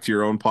listen back to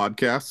your own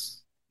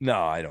podcasts? No,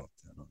 I don't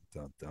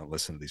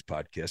listen to these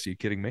podcasts. Are you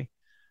kidding me?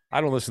 I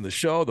don't listen to the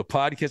show, the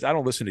podcast. I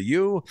don't listen to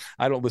you.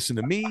 I don't listen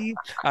to me.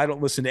 I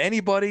don't listen to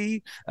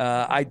anybody.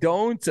 I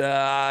don't.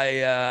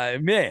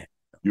 Man.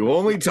 You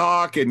only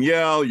talk and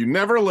yell. You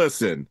never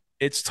listen.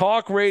 It's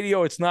talk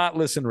radio. It's not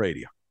listen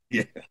radio.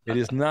 Yeah. It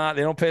is not.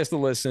 They don't pay us to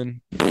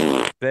listen.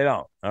 They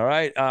don't. All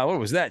right. What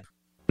was that?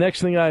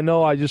 Next thing I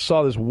know, I just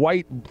saw this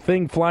white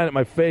thing flying at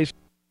my face.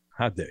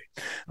 How dare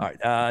you? All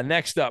right.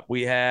 Next up,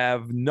 we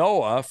have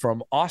Noah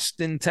from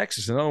Austin,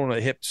 Texas, another one of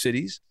the hip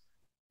cities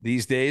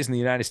these days in the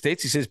United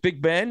States. He says,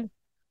 Big Ben,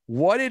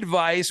 what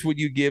advice would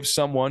you give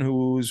someone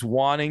who's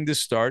wanting to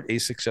start a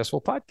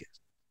successful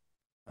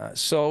podcast?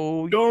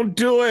 So don't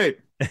do it.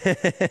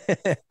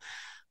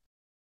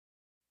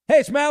 Hey,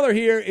 it's Maller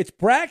here. It's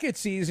bracket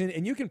season,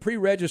 and you can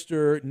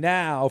pre-register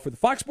now for the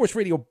Fox Sports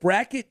Radio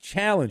Bracket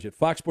Challenge at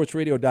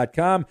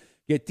foxsportsradio.com.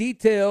 Get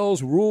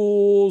details,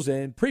 rules,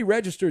 and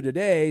pre-register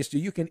today so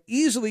you can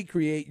easily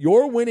create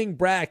your winning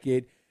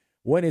bracket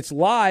when it's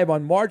live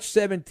on March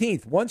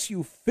 17th. Once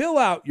you fill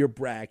out your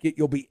bracket,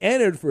 you'll be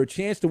entered for a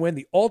chance to win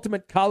the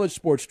ultimate college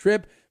sports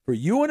trip for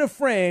you and a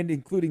friend,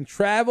 including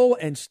travel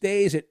and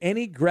stays at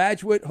any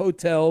Graduate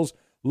Hotels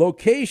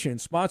location,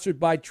 sponsored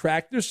by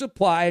Tractor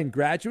Supply and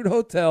Graduate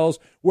Hotels,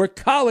 where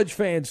college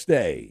fans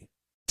stay.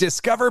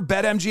 Discover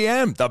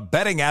BetMGM, the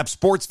betting app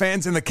sports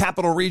fans in the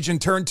capital region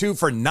turn to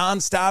for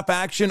nonstop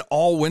action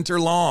all winter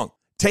long.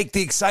 Take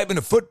the excitement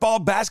of football,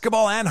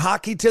 basketball, and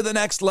hockey to the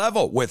next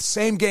level with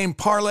same-game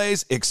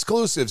parlays,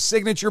 exclusive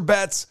signature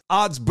bets,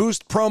 odds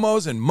boost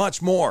promos, and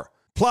much more.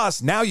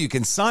 Plus, now you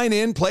can sign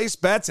in, place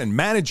bets, and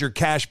manage your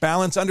cash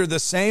balance under the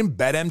same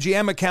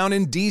BetMGM account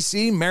in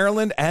D.C.,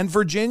 Maryland, and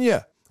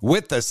Virginia.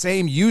 With the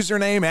same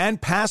username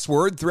and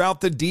password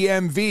throughout the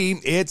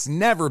DMV, it's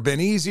never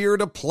been easier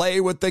to play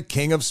with the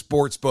king of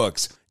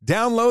sportsbooks.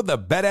 Download the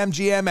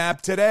BetMGM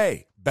app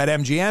today.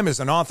 BetMGM is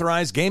an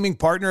authorized gaming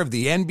partner of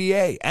the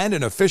NBA and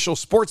an official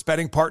sports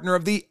betting partner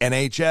of the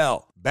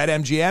NHL.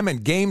 BetMGM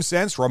and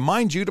GameSense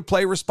remind you to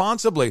play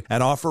responsibly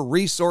and offer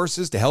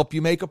resources to help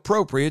you make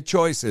appropriate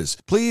choices.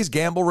 Please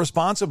gamble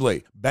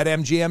responsibly.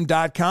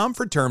 BetMGM.com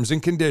for terms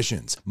and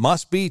conditions.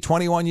 Must be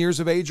 21 years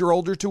of age or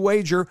older to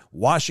wager.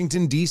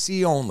 Washington,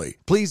 D.C. only.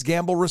 Please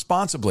gamble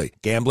responsibly.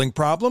 Gambling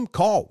problem?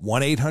 Call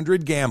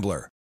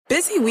 1-800-GAMBLER.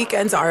 Busy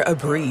weekends are a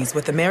breeze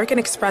with American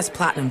Express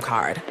Platinum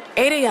Card.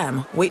 8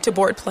 a.m., wait to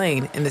board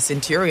plane in the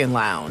Centurion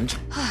Lounge.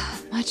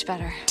 Much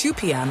better. 2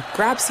 p.m.,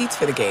 grab seats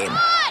for the game.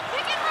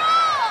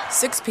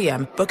 6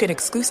 p.m., book an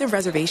exclusive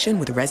reservation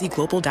with Resi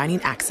Global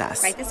Dining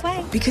Access. Right this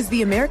way. Because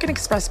the American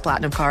Express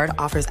Platinum Card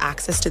offers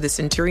access to the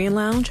Centurion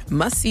Lounge,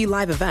 must-see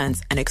live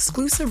events, and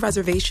exclusive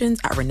reservations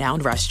at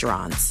renowned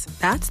restaurants.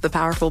 That's the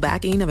powerful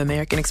backing of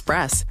American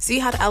Express. See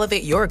how to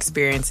elevate your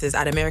experiences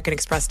at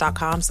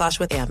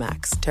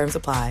americanexpress.com/withAmex. Terms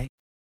apply.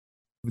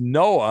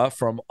 Noah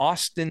from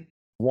Austin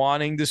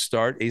wanting to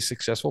start a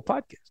successful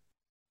podcast.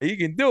 You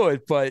can do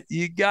it, but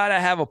you got to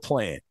have a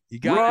plan. You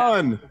got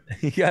Run.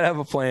 You got to have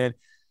a plan.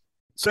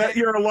 Set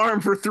your alarm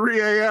for 3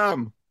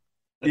 a.m.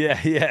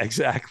 Yeah,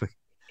 exactly.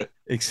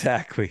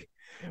 Exactly.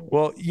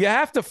 Well, you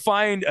have to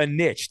find a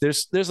niche.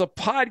 There's a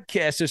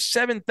podcast. There's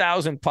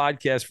 7,000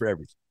 podcasts for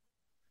everything.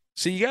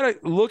 So you got to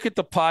look at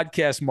the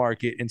podcast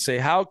market and say,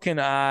 how can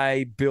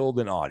I build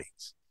an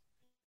audience?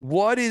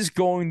 What is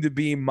going to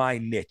be my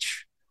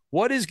niche?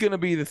 What is going to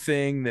be the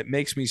thing that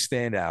makes me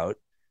stand out?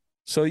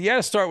 So you got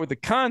to start with the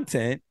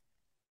content.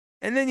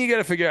 And then you got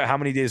to figure out how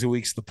many days a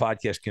week is the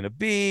podcast going to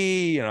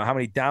be, how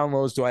many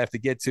downloads do I have to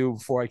get to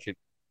before I can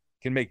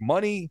make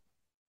money?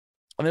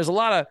 And there's a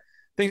lot of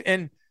things.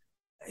 And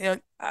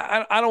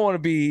I don't want to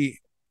be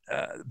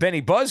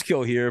Benny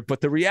Buzzkill here,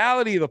 but the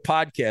reality of the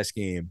podcast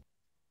game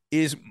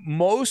is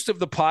most of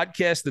the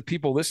podcasts that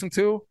people listen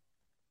to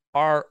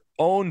are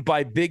owned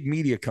by big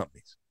media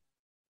companies.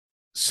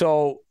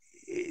 So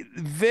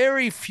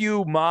very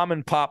few mom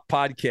and pop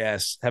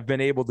podcasts have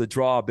been able to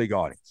draw a big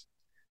audience.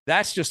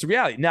 That's just the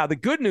reality. Now, the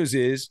good news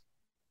is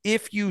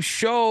if you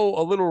show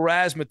a little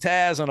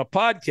razzmatazz on a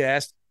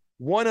podcast,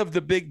 one of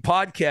the big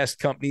podcast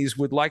companies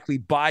would likely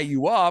buy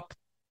you up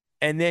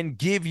and then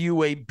give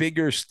you a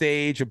bigger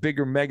stage, a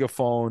bigger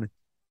megaphone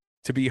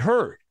to be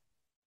heard.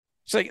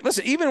 It's like,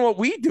 listen, even what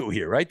we do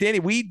here, right, Danny?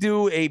 We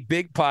do a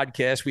big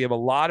podcast. We have a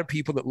lot of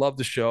people that love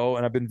the show,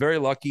 and I've been very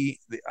lucky.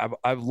 I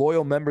have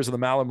loyal members of the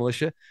Maller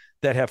Militia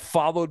that have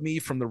followed me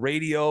from the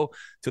radio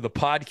to the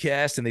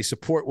podcast, and they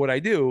support what I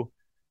do.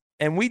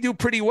 And we do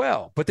pretty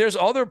well. But there's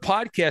other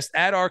podcasts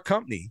at our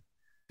company.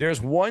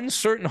 There's one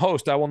certain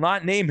host, I will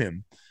not name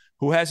him,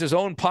 who has his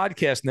own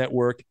podcast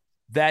network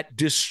that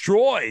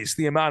destroys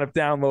the amount of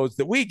downloads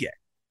that we get.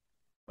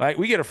 Right?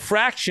 We get a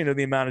fraction of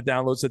the amount of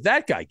downloads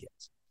that guy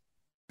gets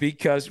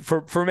because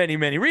for many,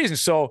 many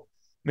reasons. So,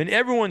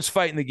 everyone's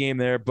fighting the game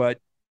there, but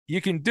you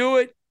can do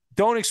it.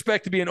 Don't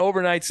expect to be an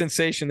overnight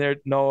sensation there,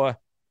 Noah.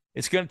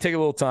 It's going to take a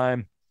little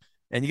time,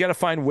 and you got to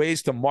find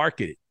ways to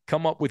market it.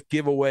 Come up with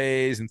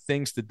giveaways and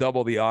things to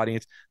double the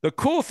audience. The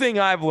cool thing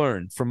I've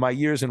learned from my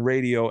years in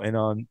radio and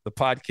on the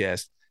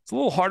podcast, it's a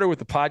little harder with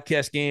the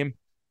podcast game,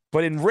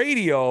 but in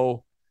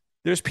radio,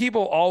 there's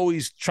people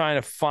always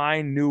trying to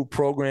find new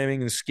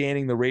programming and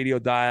scanning the radio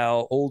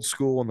dial, old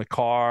school in the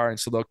car. And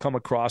so they'll come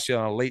across you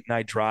on a late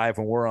night drive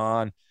when we're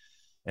on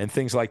and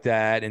things like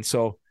that. And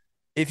so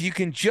if you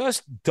can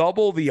just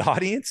double the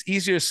audience,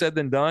 easier said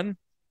than done.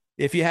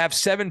 If you have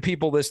 7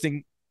 people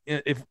listening,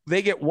 if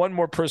they get one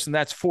more person,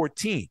 that's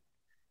 14.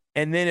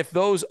 And then if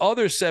those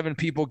other 7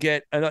 people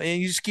get, and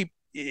you just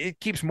it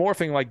keeps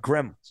morphing like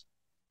gremlins.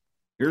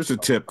 Here's a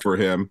tip for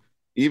him.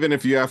 Even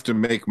if you have to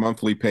make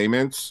monthly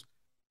payments,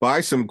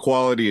 buy some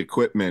quality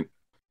equipment.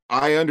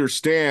 I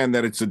understand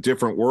that it's a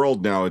different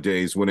world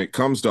nowadays when it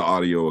comes to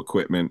audio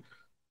equipment,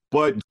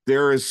 but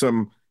there is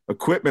some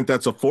equipment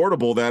that's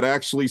affordable that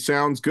actually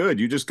sounds good.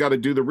 You just got to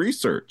do the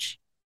research.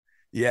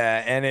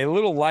 Yeah. And a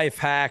little life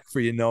hack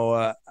for you,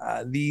 Noah,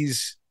 a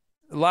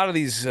lot of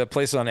these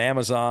places on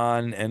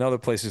Amazon and other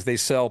places, they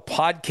sell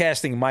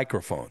podcasting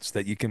microphones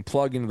that you can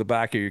plug into the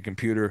back of your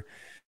computer,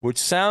 which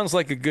sounds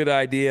like a good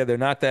idea. They're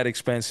not that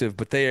expensive,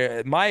 but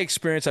in my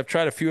experience, I've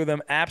tried a few of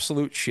them,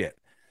 absolute shit.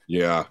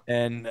 Yeah.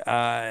 And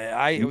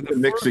the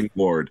mixing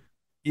board.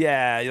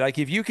 Yeah, like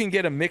if you can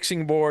get a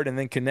mixing board and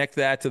then connect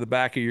that to the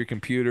back of your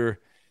computer,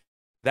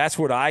 that's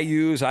what I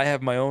use. I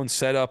have my own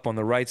setup on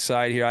the right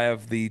side here. I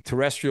have the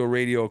terrestrial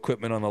radio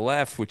equipment on the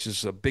left, which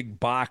is a big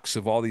box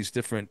of all these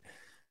different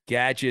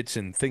gadgets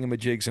and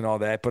thingamajigs and all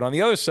that. But on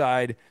the other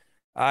side,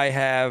 I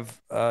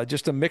have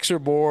just a mixer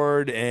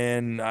board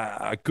and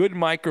a good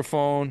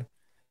microphone.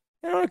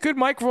 A good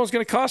microphone is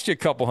going to cost you a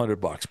couple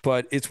 $100,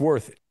 but it's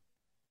worth it.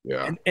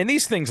 Yeah. And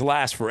these things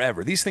last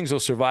forever. These things will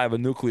survive a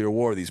nuclear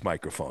war, these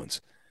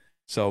microphones.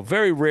 So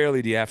very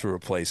rarely do you have to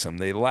replace them.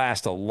 They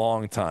last a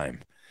long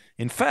time.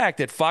 In fact,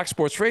 at Fox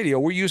Sports Radio,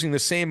 we're using the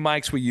same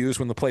mics we used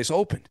when the place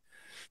opened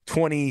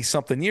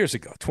 20-something years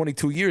ago,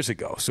 22 years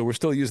ago. So we're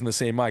still using the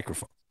same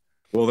microphone.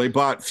 Well, they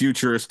bought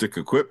futuristic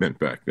equipment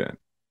back then.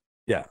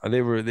 Yeah,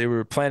 they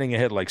were planning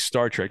ahead like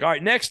Star Trek. All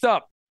right, next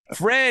up,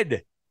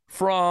 Fred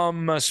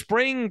from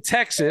Spring,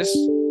 Texas.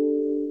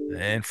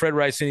 And Fred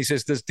writes in, he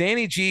says, does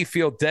Danny G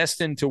feel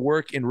destined to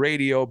work in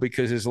radio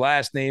because his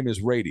last name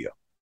is Radio?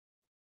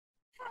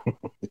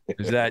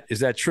 Is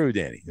that true,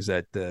 Danny? Is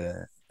that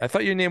I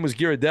thought your name was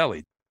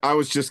Ghirardelli. I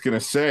was just going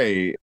to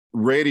say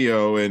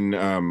Radio, and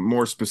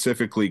more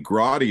specifically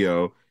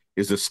Gradio,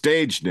 is a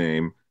stage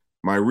name.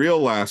 My real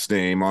last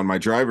name on my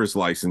driver's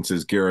license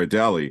is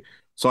Ghirardelli.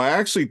 So I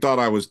actually thought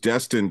I was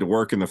destined to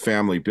work in the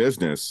family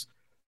business.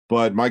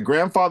 But my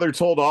grandfather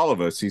told all of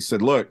us, he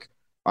said, look,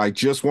 I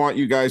just want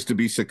you guys to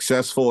be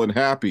successful and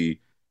happy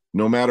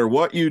no matter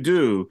what you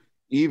do,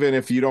 even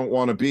if you don't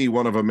want to be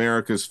one of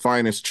America's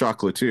finest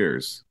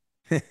chocolatiers.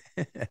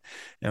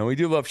 And we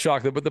do love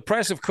chocolate, but the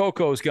price of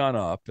cocoa has gone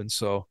up. And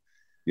so,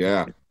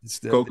 yeah,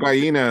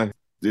 cocaine,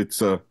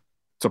 it's a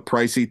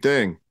pricey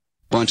thing.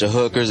 Bunch of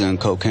hookers and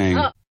cocaine.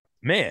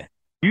 Man.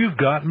 You've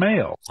got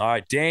mail. All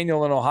right,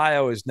 Daniel in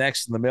Ohio is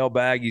next in the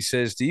mailbag. He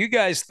says, do you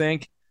guys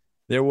think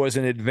there was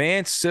an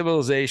advanced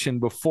civilization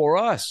before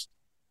us?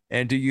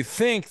 And do you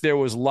think there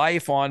was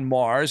life on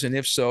Mars? And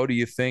if so, do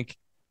you think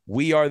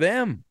we are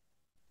them?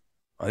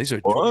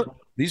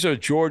 These are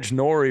George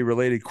Norrie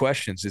related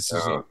questions.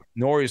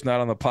 Norrie's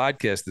not on the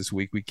podcast this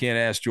week. We can't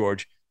ask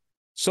George.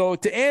 So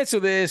to answer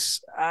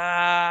this,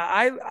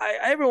 I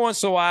every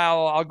once in a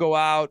while I'll go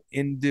out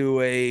into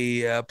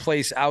a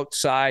place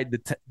outside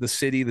the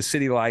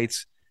city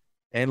lights,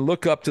 and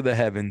look up to the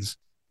heavens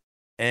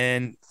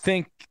and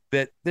think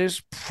that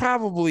there's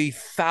probably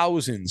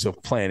thousands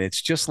of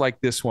planets just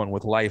like this one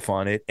with life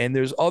on it, and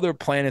there's other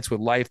planets with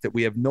life that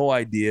we have no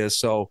idea.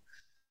 So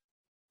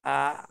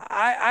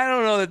I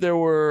don't know that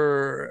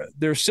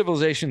there are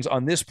civilizations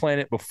on this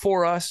planet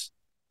before us.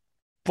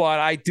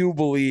 But I do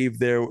believe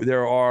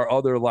there are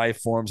other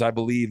life forms. I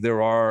believe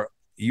there are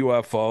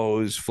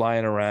UFOs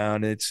flying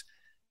around. It's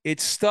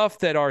stuff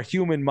that our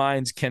human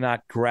minds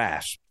cannot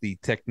grasp, the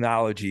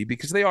technology,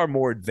 because they are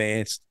more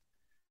advanced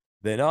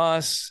than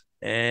us.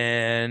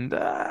 And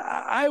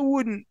I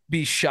wouldn't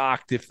be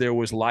shocked if there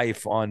was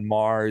life on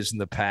Mars in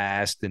the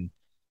past. And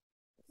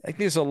I think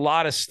there's a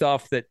lot of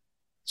stuff that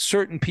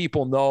certain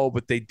people know,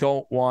 but they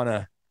don't want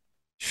to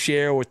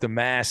share with the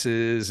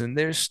masses, and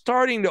they're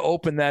starting to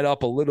open that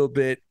up a little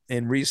bit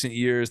in recent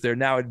years. They're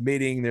now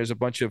admitting there's a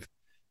bunch of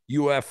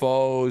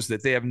UFOs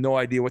that they have no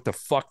idea what the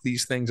fuck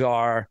these things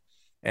are,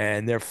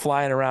 and they're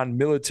flying around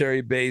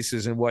military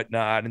bases and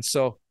whatnot. And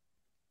so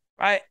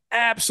I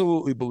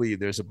absolutely believe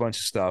there's a bunch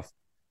of stuff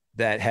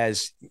that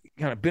has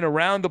kind of been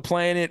around the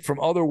planet from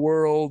other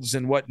worlds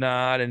and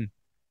whatnot, and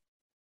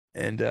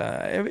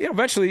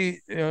eventually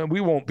we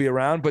won't be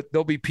around, but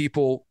there'll be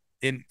people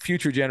in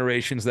future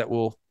generations that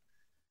will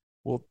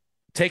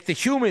take the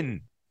human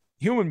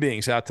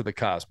beings out to the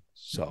cosmos.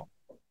 So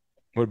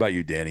what about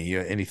you, Danny?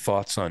 Any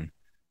thoughts on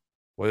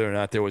whether or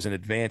not there was an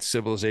advanced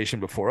civilization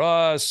before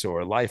us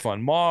or life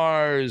on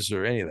Mars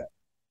or any of that?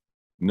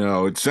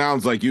 No, it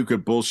sounds like you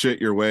could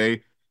bullshit your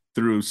way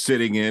through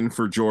sitting in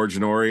for George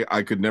Norrie.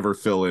 I could never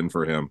fill in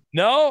for him.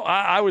 No,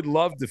 I would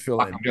love to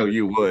fill in. I know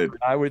you would.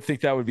 I would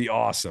think that would be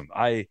awesome.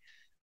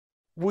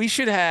 We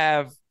should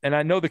have, and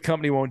I know the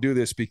company won't do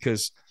this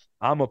because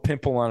I'm a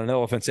pimple on an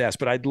elephant's ass,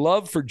 but I'd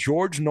love for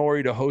George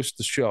Norrie to host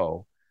the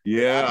show.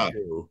 Yeah.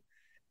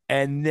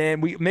 And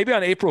then maybe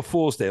on April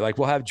Fool's Day, like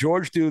we'll have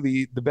George do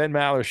the Ben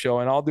Maller show,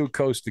 and I'll do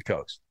Coast to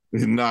Coast.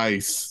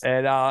 Nice.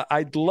 And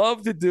I'd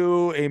love to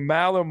do a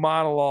Maller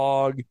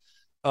monologue,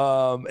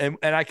 and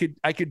I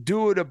could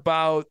do it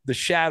about the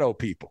shadow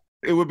people.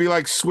 It would be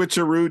like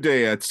switcheroo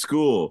day at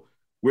school,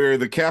 where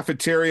the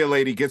cafeteria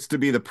lady gets to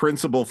be the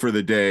principal for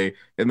the day,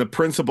 and the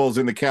principal's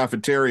in the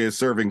cafeteria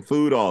serving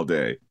food all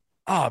day.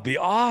 Oh, it'd be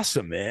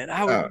awesome, man.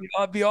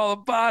 I'd be all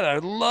about it.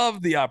 I'd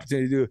love the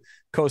opportunity to do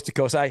Coast to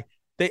Coast. I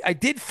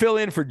did fill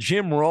in for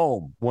Jim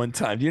Rome one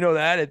time. Do you know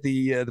that at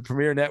the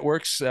Premiere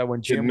Networks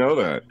when Jim didn't know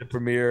that the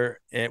Premiere?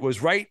 And it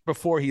was right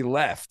before he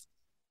left,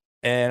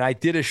 and I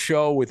did a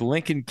show with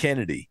Lincoln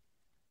Kennedy,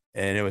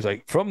 and it was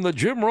like from the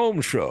Jim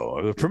Rome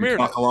show, the Premiere.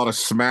 Talk a lot of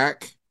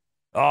smack.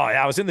 Oh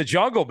yeah, I was in the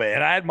jungle,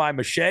 man. I had my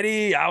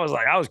machete. I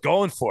was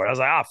going for it. I was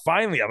like,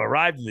 finally, I've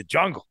arrived in the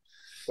jungle.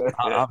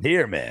 I'm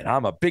here, man.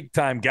 I'm a big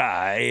time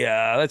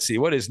guy. Let's see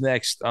what is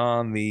next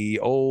on the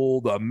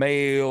old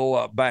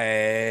mail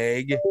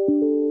bag.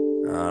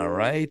 All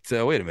right.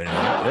 Wait a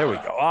minute. There we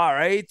go. All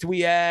right. We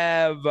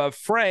have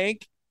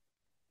Frank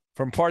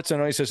from Parts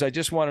Unknown. He says, I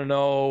just want to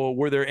know,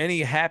 were there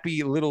any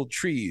happy little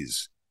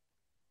trees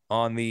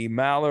on the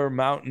Maller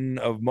Mountain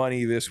of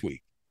Money this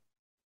week?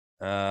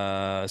 So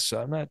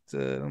I'm not, I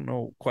don't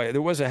know quite.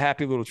 There was a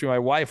happy little tree. My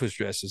wife was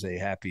dressed as a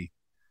happy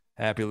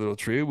little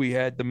tree. We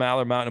had the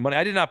Maller Mountain of Money.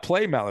 I did not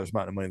play Maller's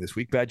Mountain of Money this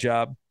week. Bad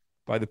job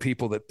by the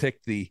people that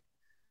picked the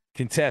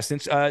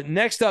contestants.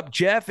 Next up,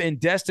 Jeff in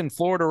Destin,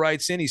 Florida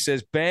writes in. He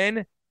says,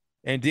 Ben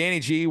and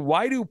Danny G,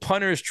 why do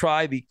punters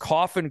try the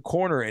coffin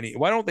corner?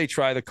 Why don't they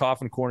try the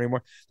coffin corner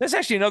anymore? That's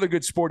actually another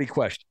good sporty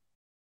question.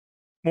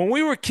 When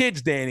we were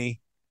kids,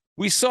 Danny,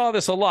 we saw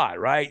this a lot,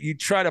 right? You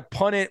try to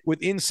punt it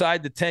with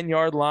inside the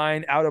 10-yard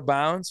line out of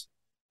bounds.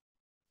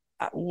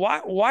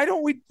 Why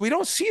don't we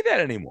don't see that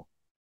anymore?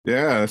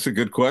 Yeah, that's a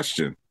good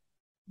question.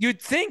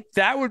 You'd think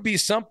that would be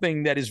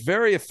something that is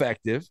very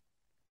effective,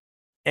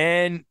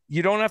 and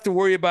you don't have to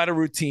worry about a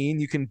routine.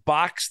 You can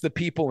box the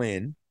people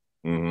in.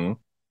 Mm-hmm.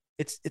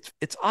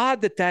 It's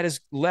odd that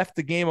has left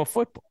the game of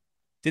football.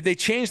 Did they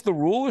change the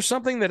rule or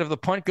something that if the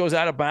punt goes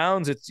out of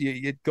bounds,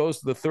 it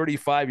goes to the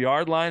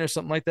 35-yard line or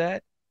something like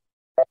that?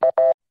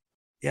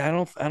 Yeah,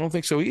 I don't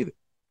think so either.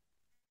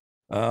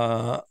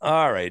 All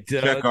right,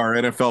 check our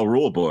NFL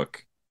rule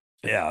book.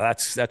 Yeah,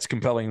 that's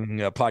compelling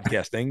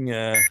podcasting.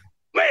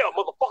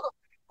 Motherfucker.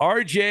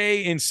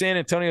 RJ in San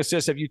Antonio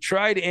says, "Have you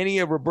tried any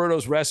of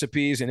Roberto's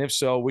recipes, and if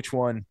so, which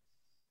one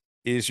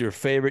is your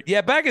favorite?"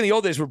 Yeah, back in the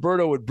old days,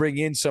 Roberto would bring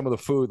in some of the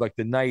food, like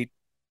the night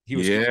he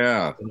was.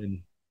 Yeah.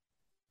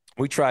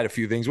 We tried a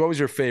few things. What was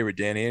your favorite,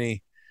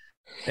 Danny?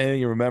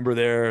 Anything you remember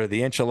there?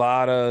 The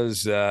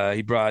enchiladas.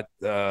 He brought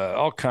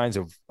all kinds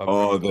of.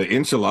 The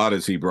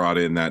enchiladas he brought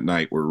in that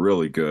night were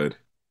really good.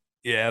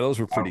 Yeah, those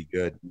were pretty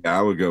good. Yeah,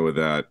 I would go with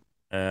that.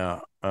 Yeah,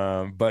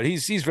 but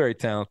he's very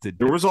talented.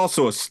 There was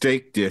also a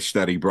steak dish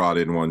that he brought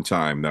in one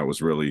time that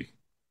was really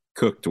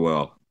cooked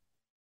well.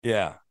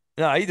 Yeah.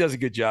 No, he does a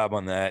good job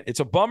on that. It's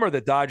a bummer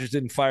that Dodgers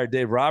didn't fire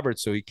Dave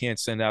Roberts, so he can't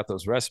send out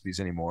those recipes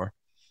anymore.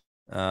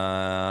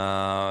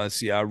 Let's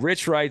see.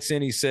 Rich writes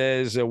in. He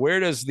says,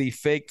 "Where does the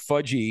fake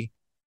Fudgy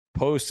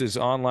post his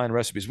online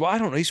recipes?" Well, I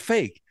don't know. He's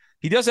fake.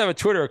 He does have a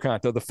Twitter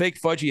account, though. The fake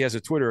Fudgy has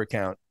a Twitter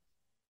account,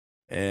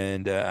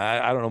 and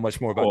I don't know much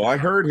more about. Oh, I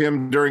heard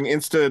him during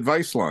Insta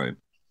Advice Line.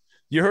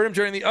 You heard him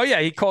during the? Oh yeah,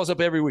 he calls up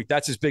every week.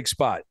 That's his big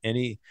spot,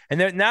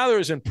 now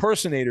there's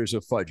impersonators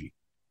of Fudgy.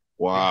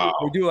 Wow.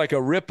 We do like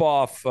a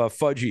rip-off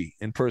Fudgy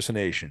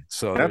impersonation.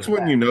 So that's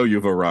when you know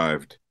you've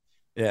arrived.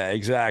 Yeah,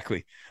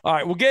 exactly. All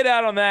right, we'll get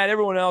out on that.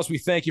 Everyone else, we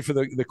thank you for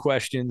the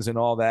questions and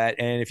all that.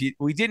 And if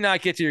we did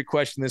not get to your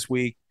question this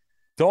week,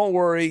 don't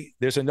worry.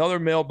 There's another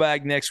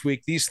mailbag next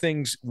week. These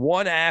things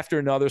one after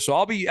another. So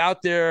I'll be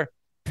out there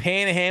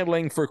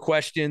panhandling for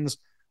questions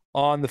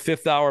on the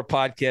Fifth Hour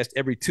podcast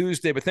every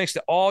Tuesday. But thanks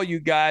to all you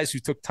guys who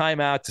took time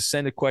out to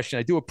send a question.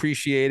 I do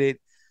appreciate it.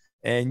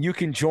 And you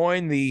can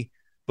join the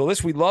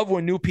list. We love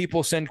when new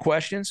people send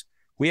questions.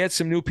 We had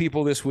some new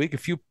people this week, a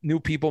few new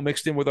people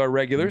mixed in with our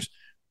regulars.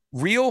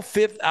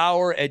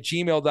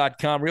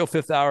 realfifthhour@gmail.com,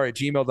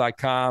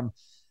 realfifthhour@gmail.com,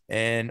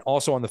 and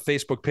also on the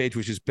Facebook page,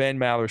 which is Ben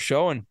Maller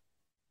Show. And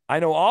I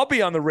know I'll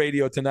be on the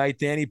radio tonight,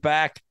 Danny,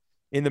 back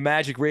in the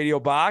Magic Radio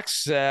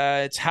box.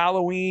 It's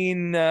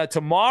Halloween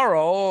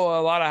tomorrow,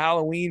 a lot of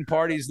Halloween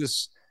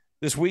parties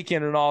this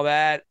weekend and all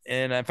that.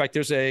 And in fact,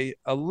 there's a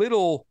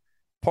little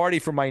party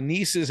for my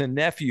nieces and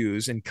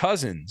nephews and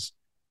cousins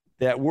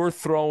that we're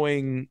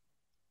throwing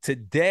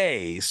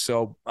today.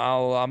 So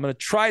I'm going to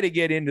try to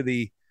get into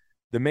the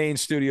main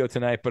studio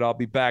tonight, but I'll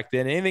be back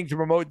then. Anything to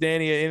promote,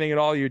 Danny? Anything at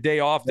all? Your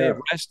day off, day of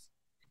rest?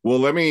 Well,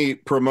 let me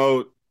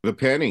promote the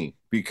Penny,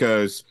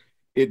 because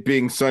it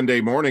being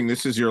Sunday morning,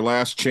 this is your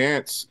last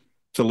chance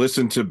to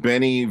listen to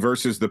Benny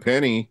versus the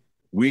Penny,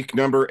 week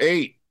number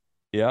 8.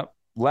 Yep.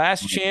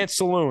 Last chance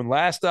saloon,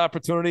 last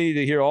opportunity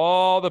to hear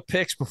all the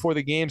picks before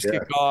the games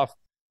kick off.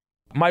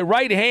 My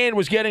right hand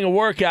was getting a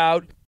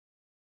workout.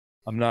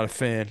 I'm not a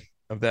fan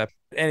of that.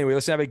 Anyway,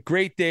 let's have a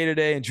great day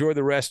today. Enjoy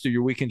the rest of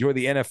your week. Enjoy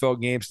the NFL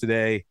games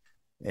today.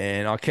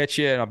 And I'll catch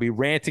you, and I'll be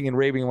ranting and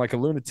raving like a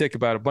lunatic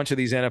about a bunch of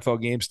these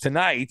NFL games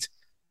tonight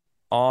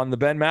on the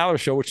Ben Maller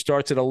Show, which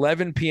starts at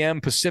 11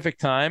 p.m. Pacific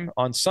time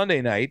on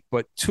Sunday night,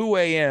 but 2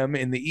 a.m.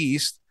 in the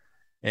East,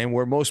 and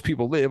where most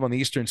people live on the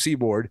Eastern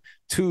Seaboard,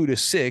 2 to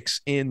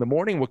 6 in the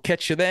morning. We'll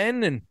catch you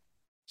then, and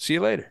see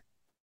you later.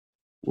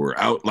 We're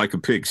out like a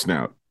pig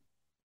snout.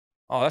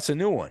 Oh, that's a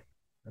new one.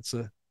 That's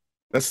the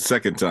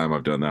second time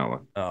I've done that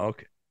one. Oh,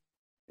 okay.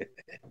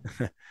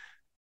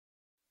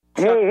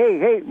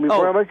 Hey,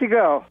 before I let you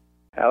go,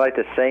 I like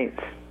the Saints.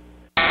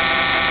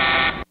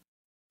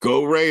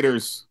 Go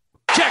Raiders.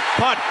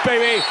 Jackpot,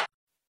 baby.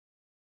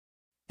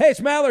 Hey, it's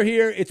Maller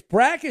here. It's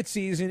bracket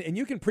season, and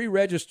you can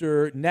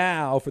pre-register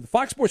now for the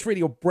Fox Sports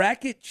Radio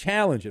Bracket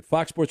Challenge at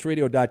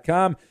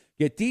foxsportsradio.com.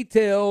 Get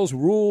details,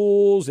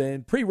 rules,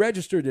 and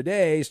pre-register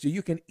today so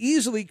you can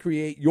easily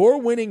create your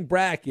winning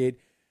bracket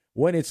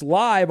when it's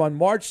live on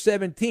March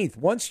 17th.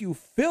 Once you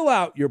fill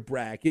out your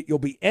bracket, you'll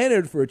be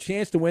entered for a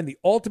chance to win the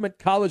ultimate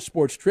college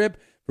sports trip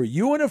for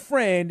you and a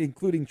friend,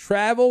 including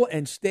travel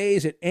and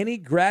stays at any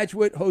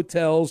Graduate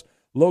Hotels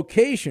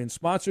location,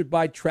 sponsored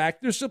by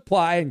Tractor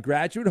Supply and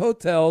Graduate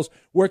Hotels,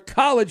 where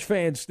college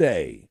fans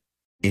stay.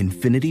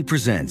 Infiniti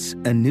presents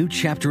a new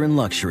chapter in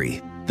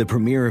luxury, the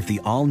premiere of the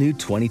all-new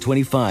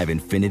 2025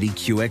 Infiniti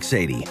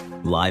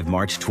QX80, live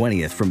March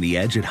 20th from the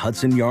Edge at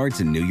Hudson Yards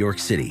in New York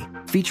City,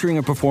 featuring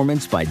a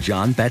performance by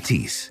John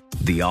Batiste.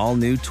 The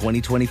all-new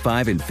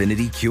 2025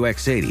 Infiniti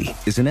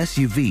QX80 is an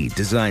SUV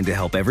designed to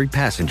help every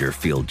passenger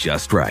feel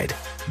just right.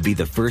 Be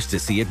the first to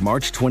see it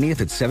March 20th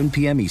at 7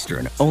 p.m.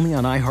 Eastern, only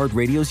on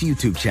iHeartRadio's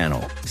YouTube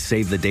channel.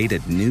 Save the date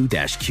at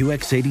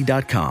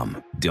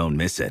new-QX80.com. Don't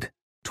miss it.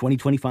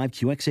 2025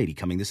 QX80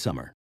 coming this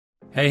summer.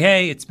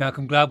 Hey, it's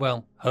Malcolm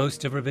Gladwell,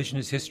 host of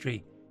Revisionist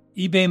History.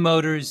 eBay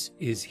Motors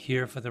is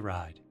here for the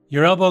ride.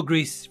 Your elbow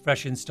grease,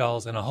 fresh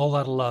installs, and a whole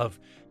lot of love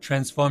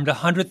transformed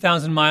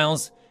 100,000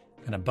 miles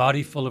and a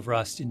body full of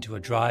rust into a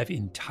drive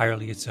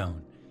entirely its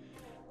own.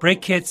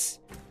 Brake kits,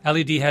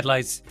 LED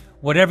headlights,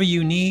 whatever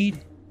you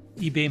need,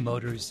 eBay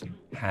Motors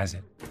has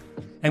it.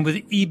 And with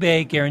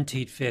eBay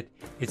Guaranteed Fit,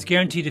 it's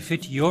guaranteed to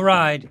fit your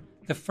ride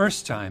the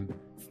first time,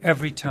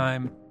 every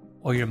time,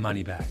 or your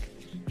money back.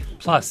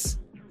 Plus,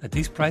 at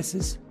these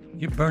prices,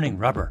 you're burning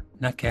rubber,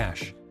 not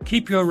cash.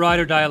 Keep your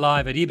ride or die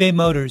alive at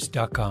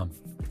ebaymotors.com.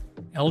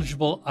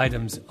 Eligible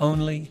items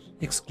only.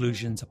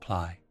 Exclusions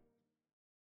apply.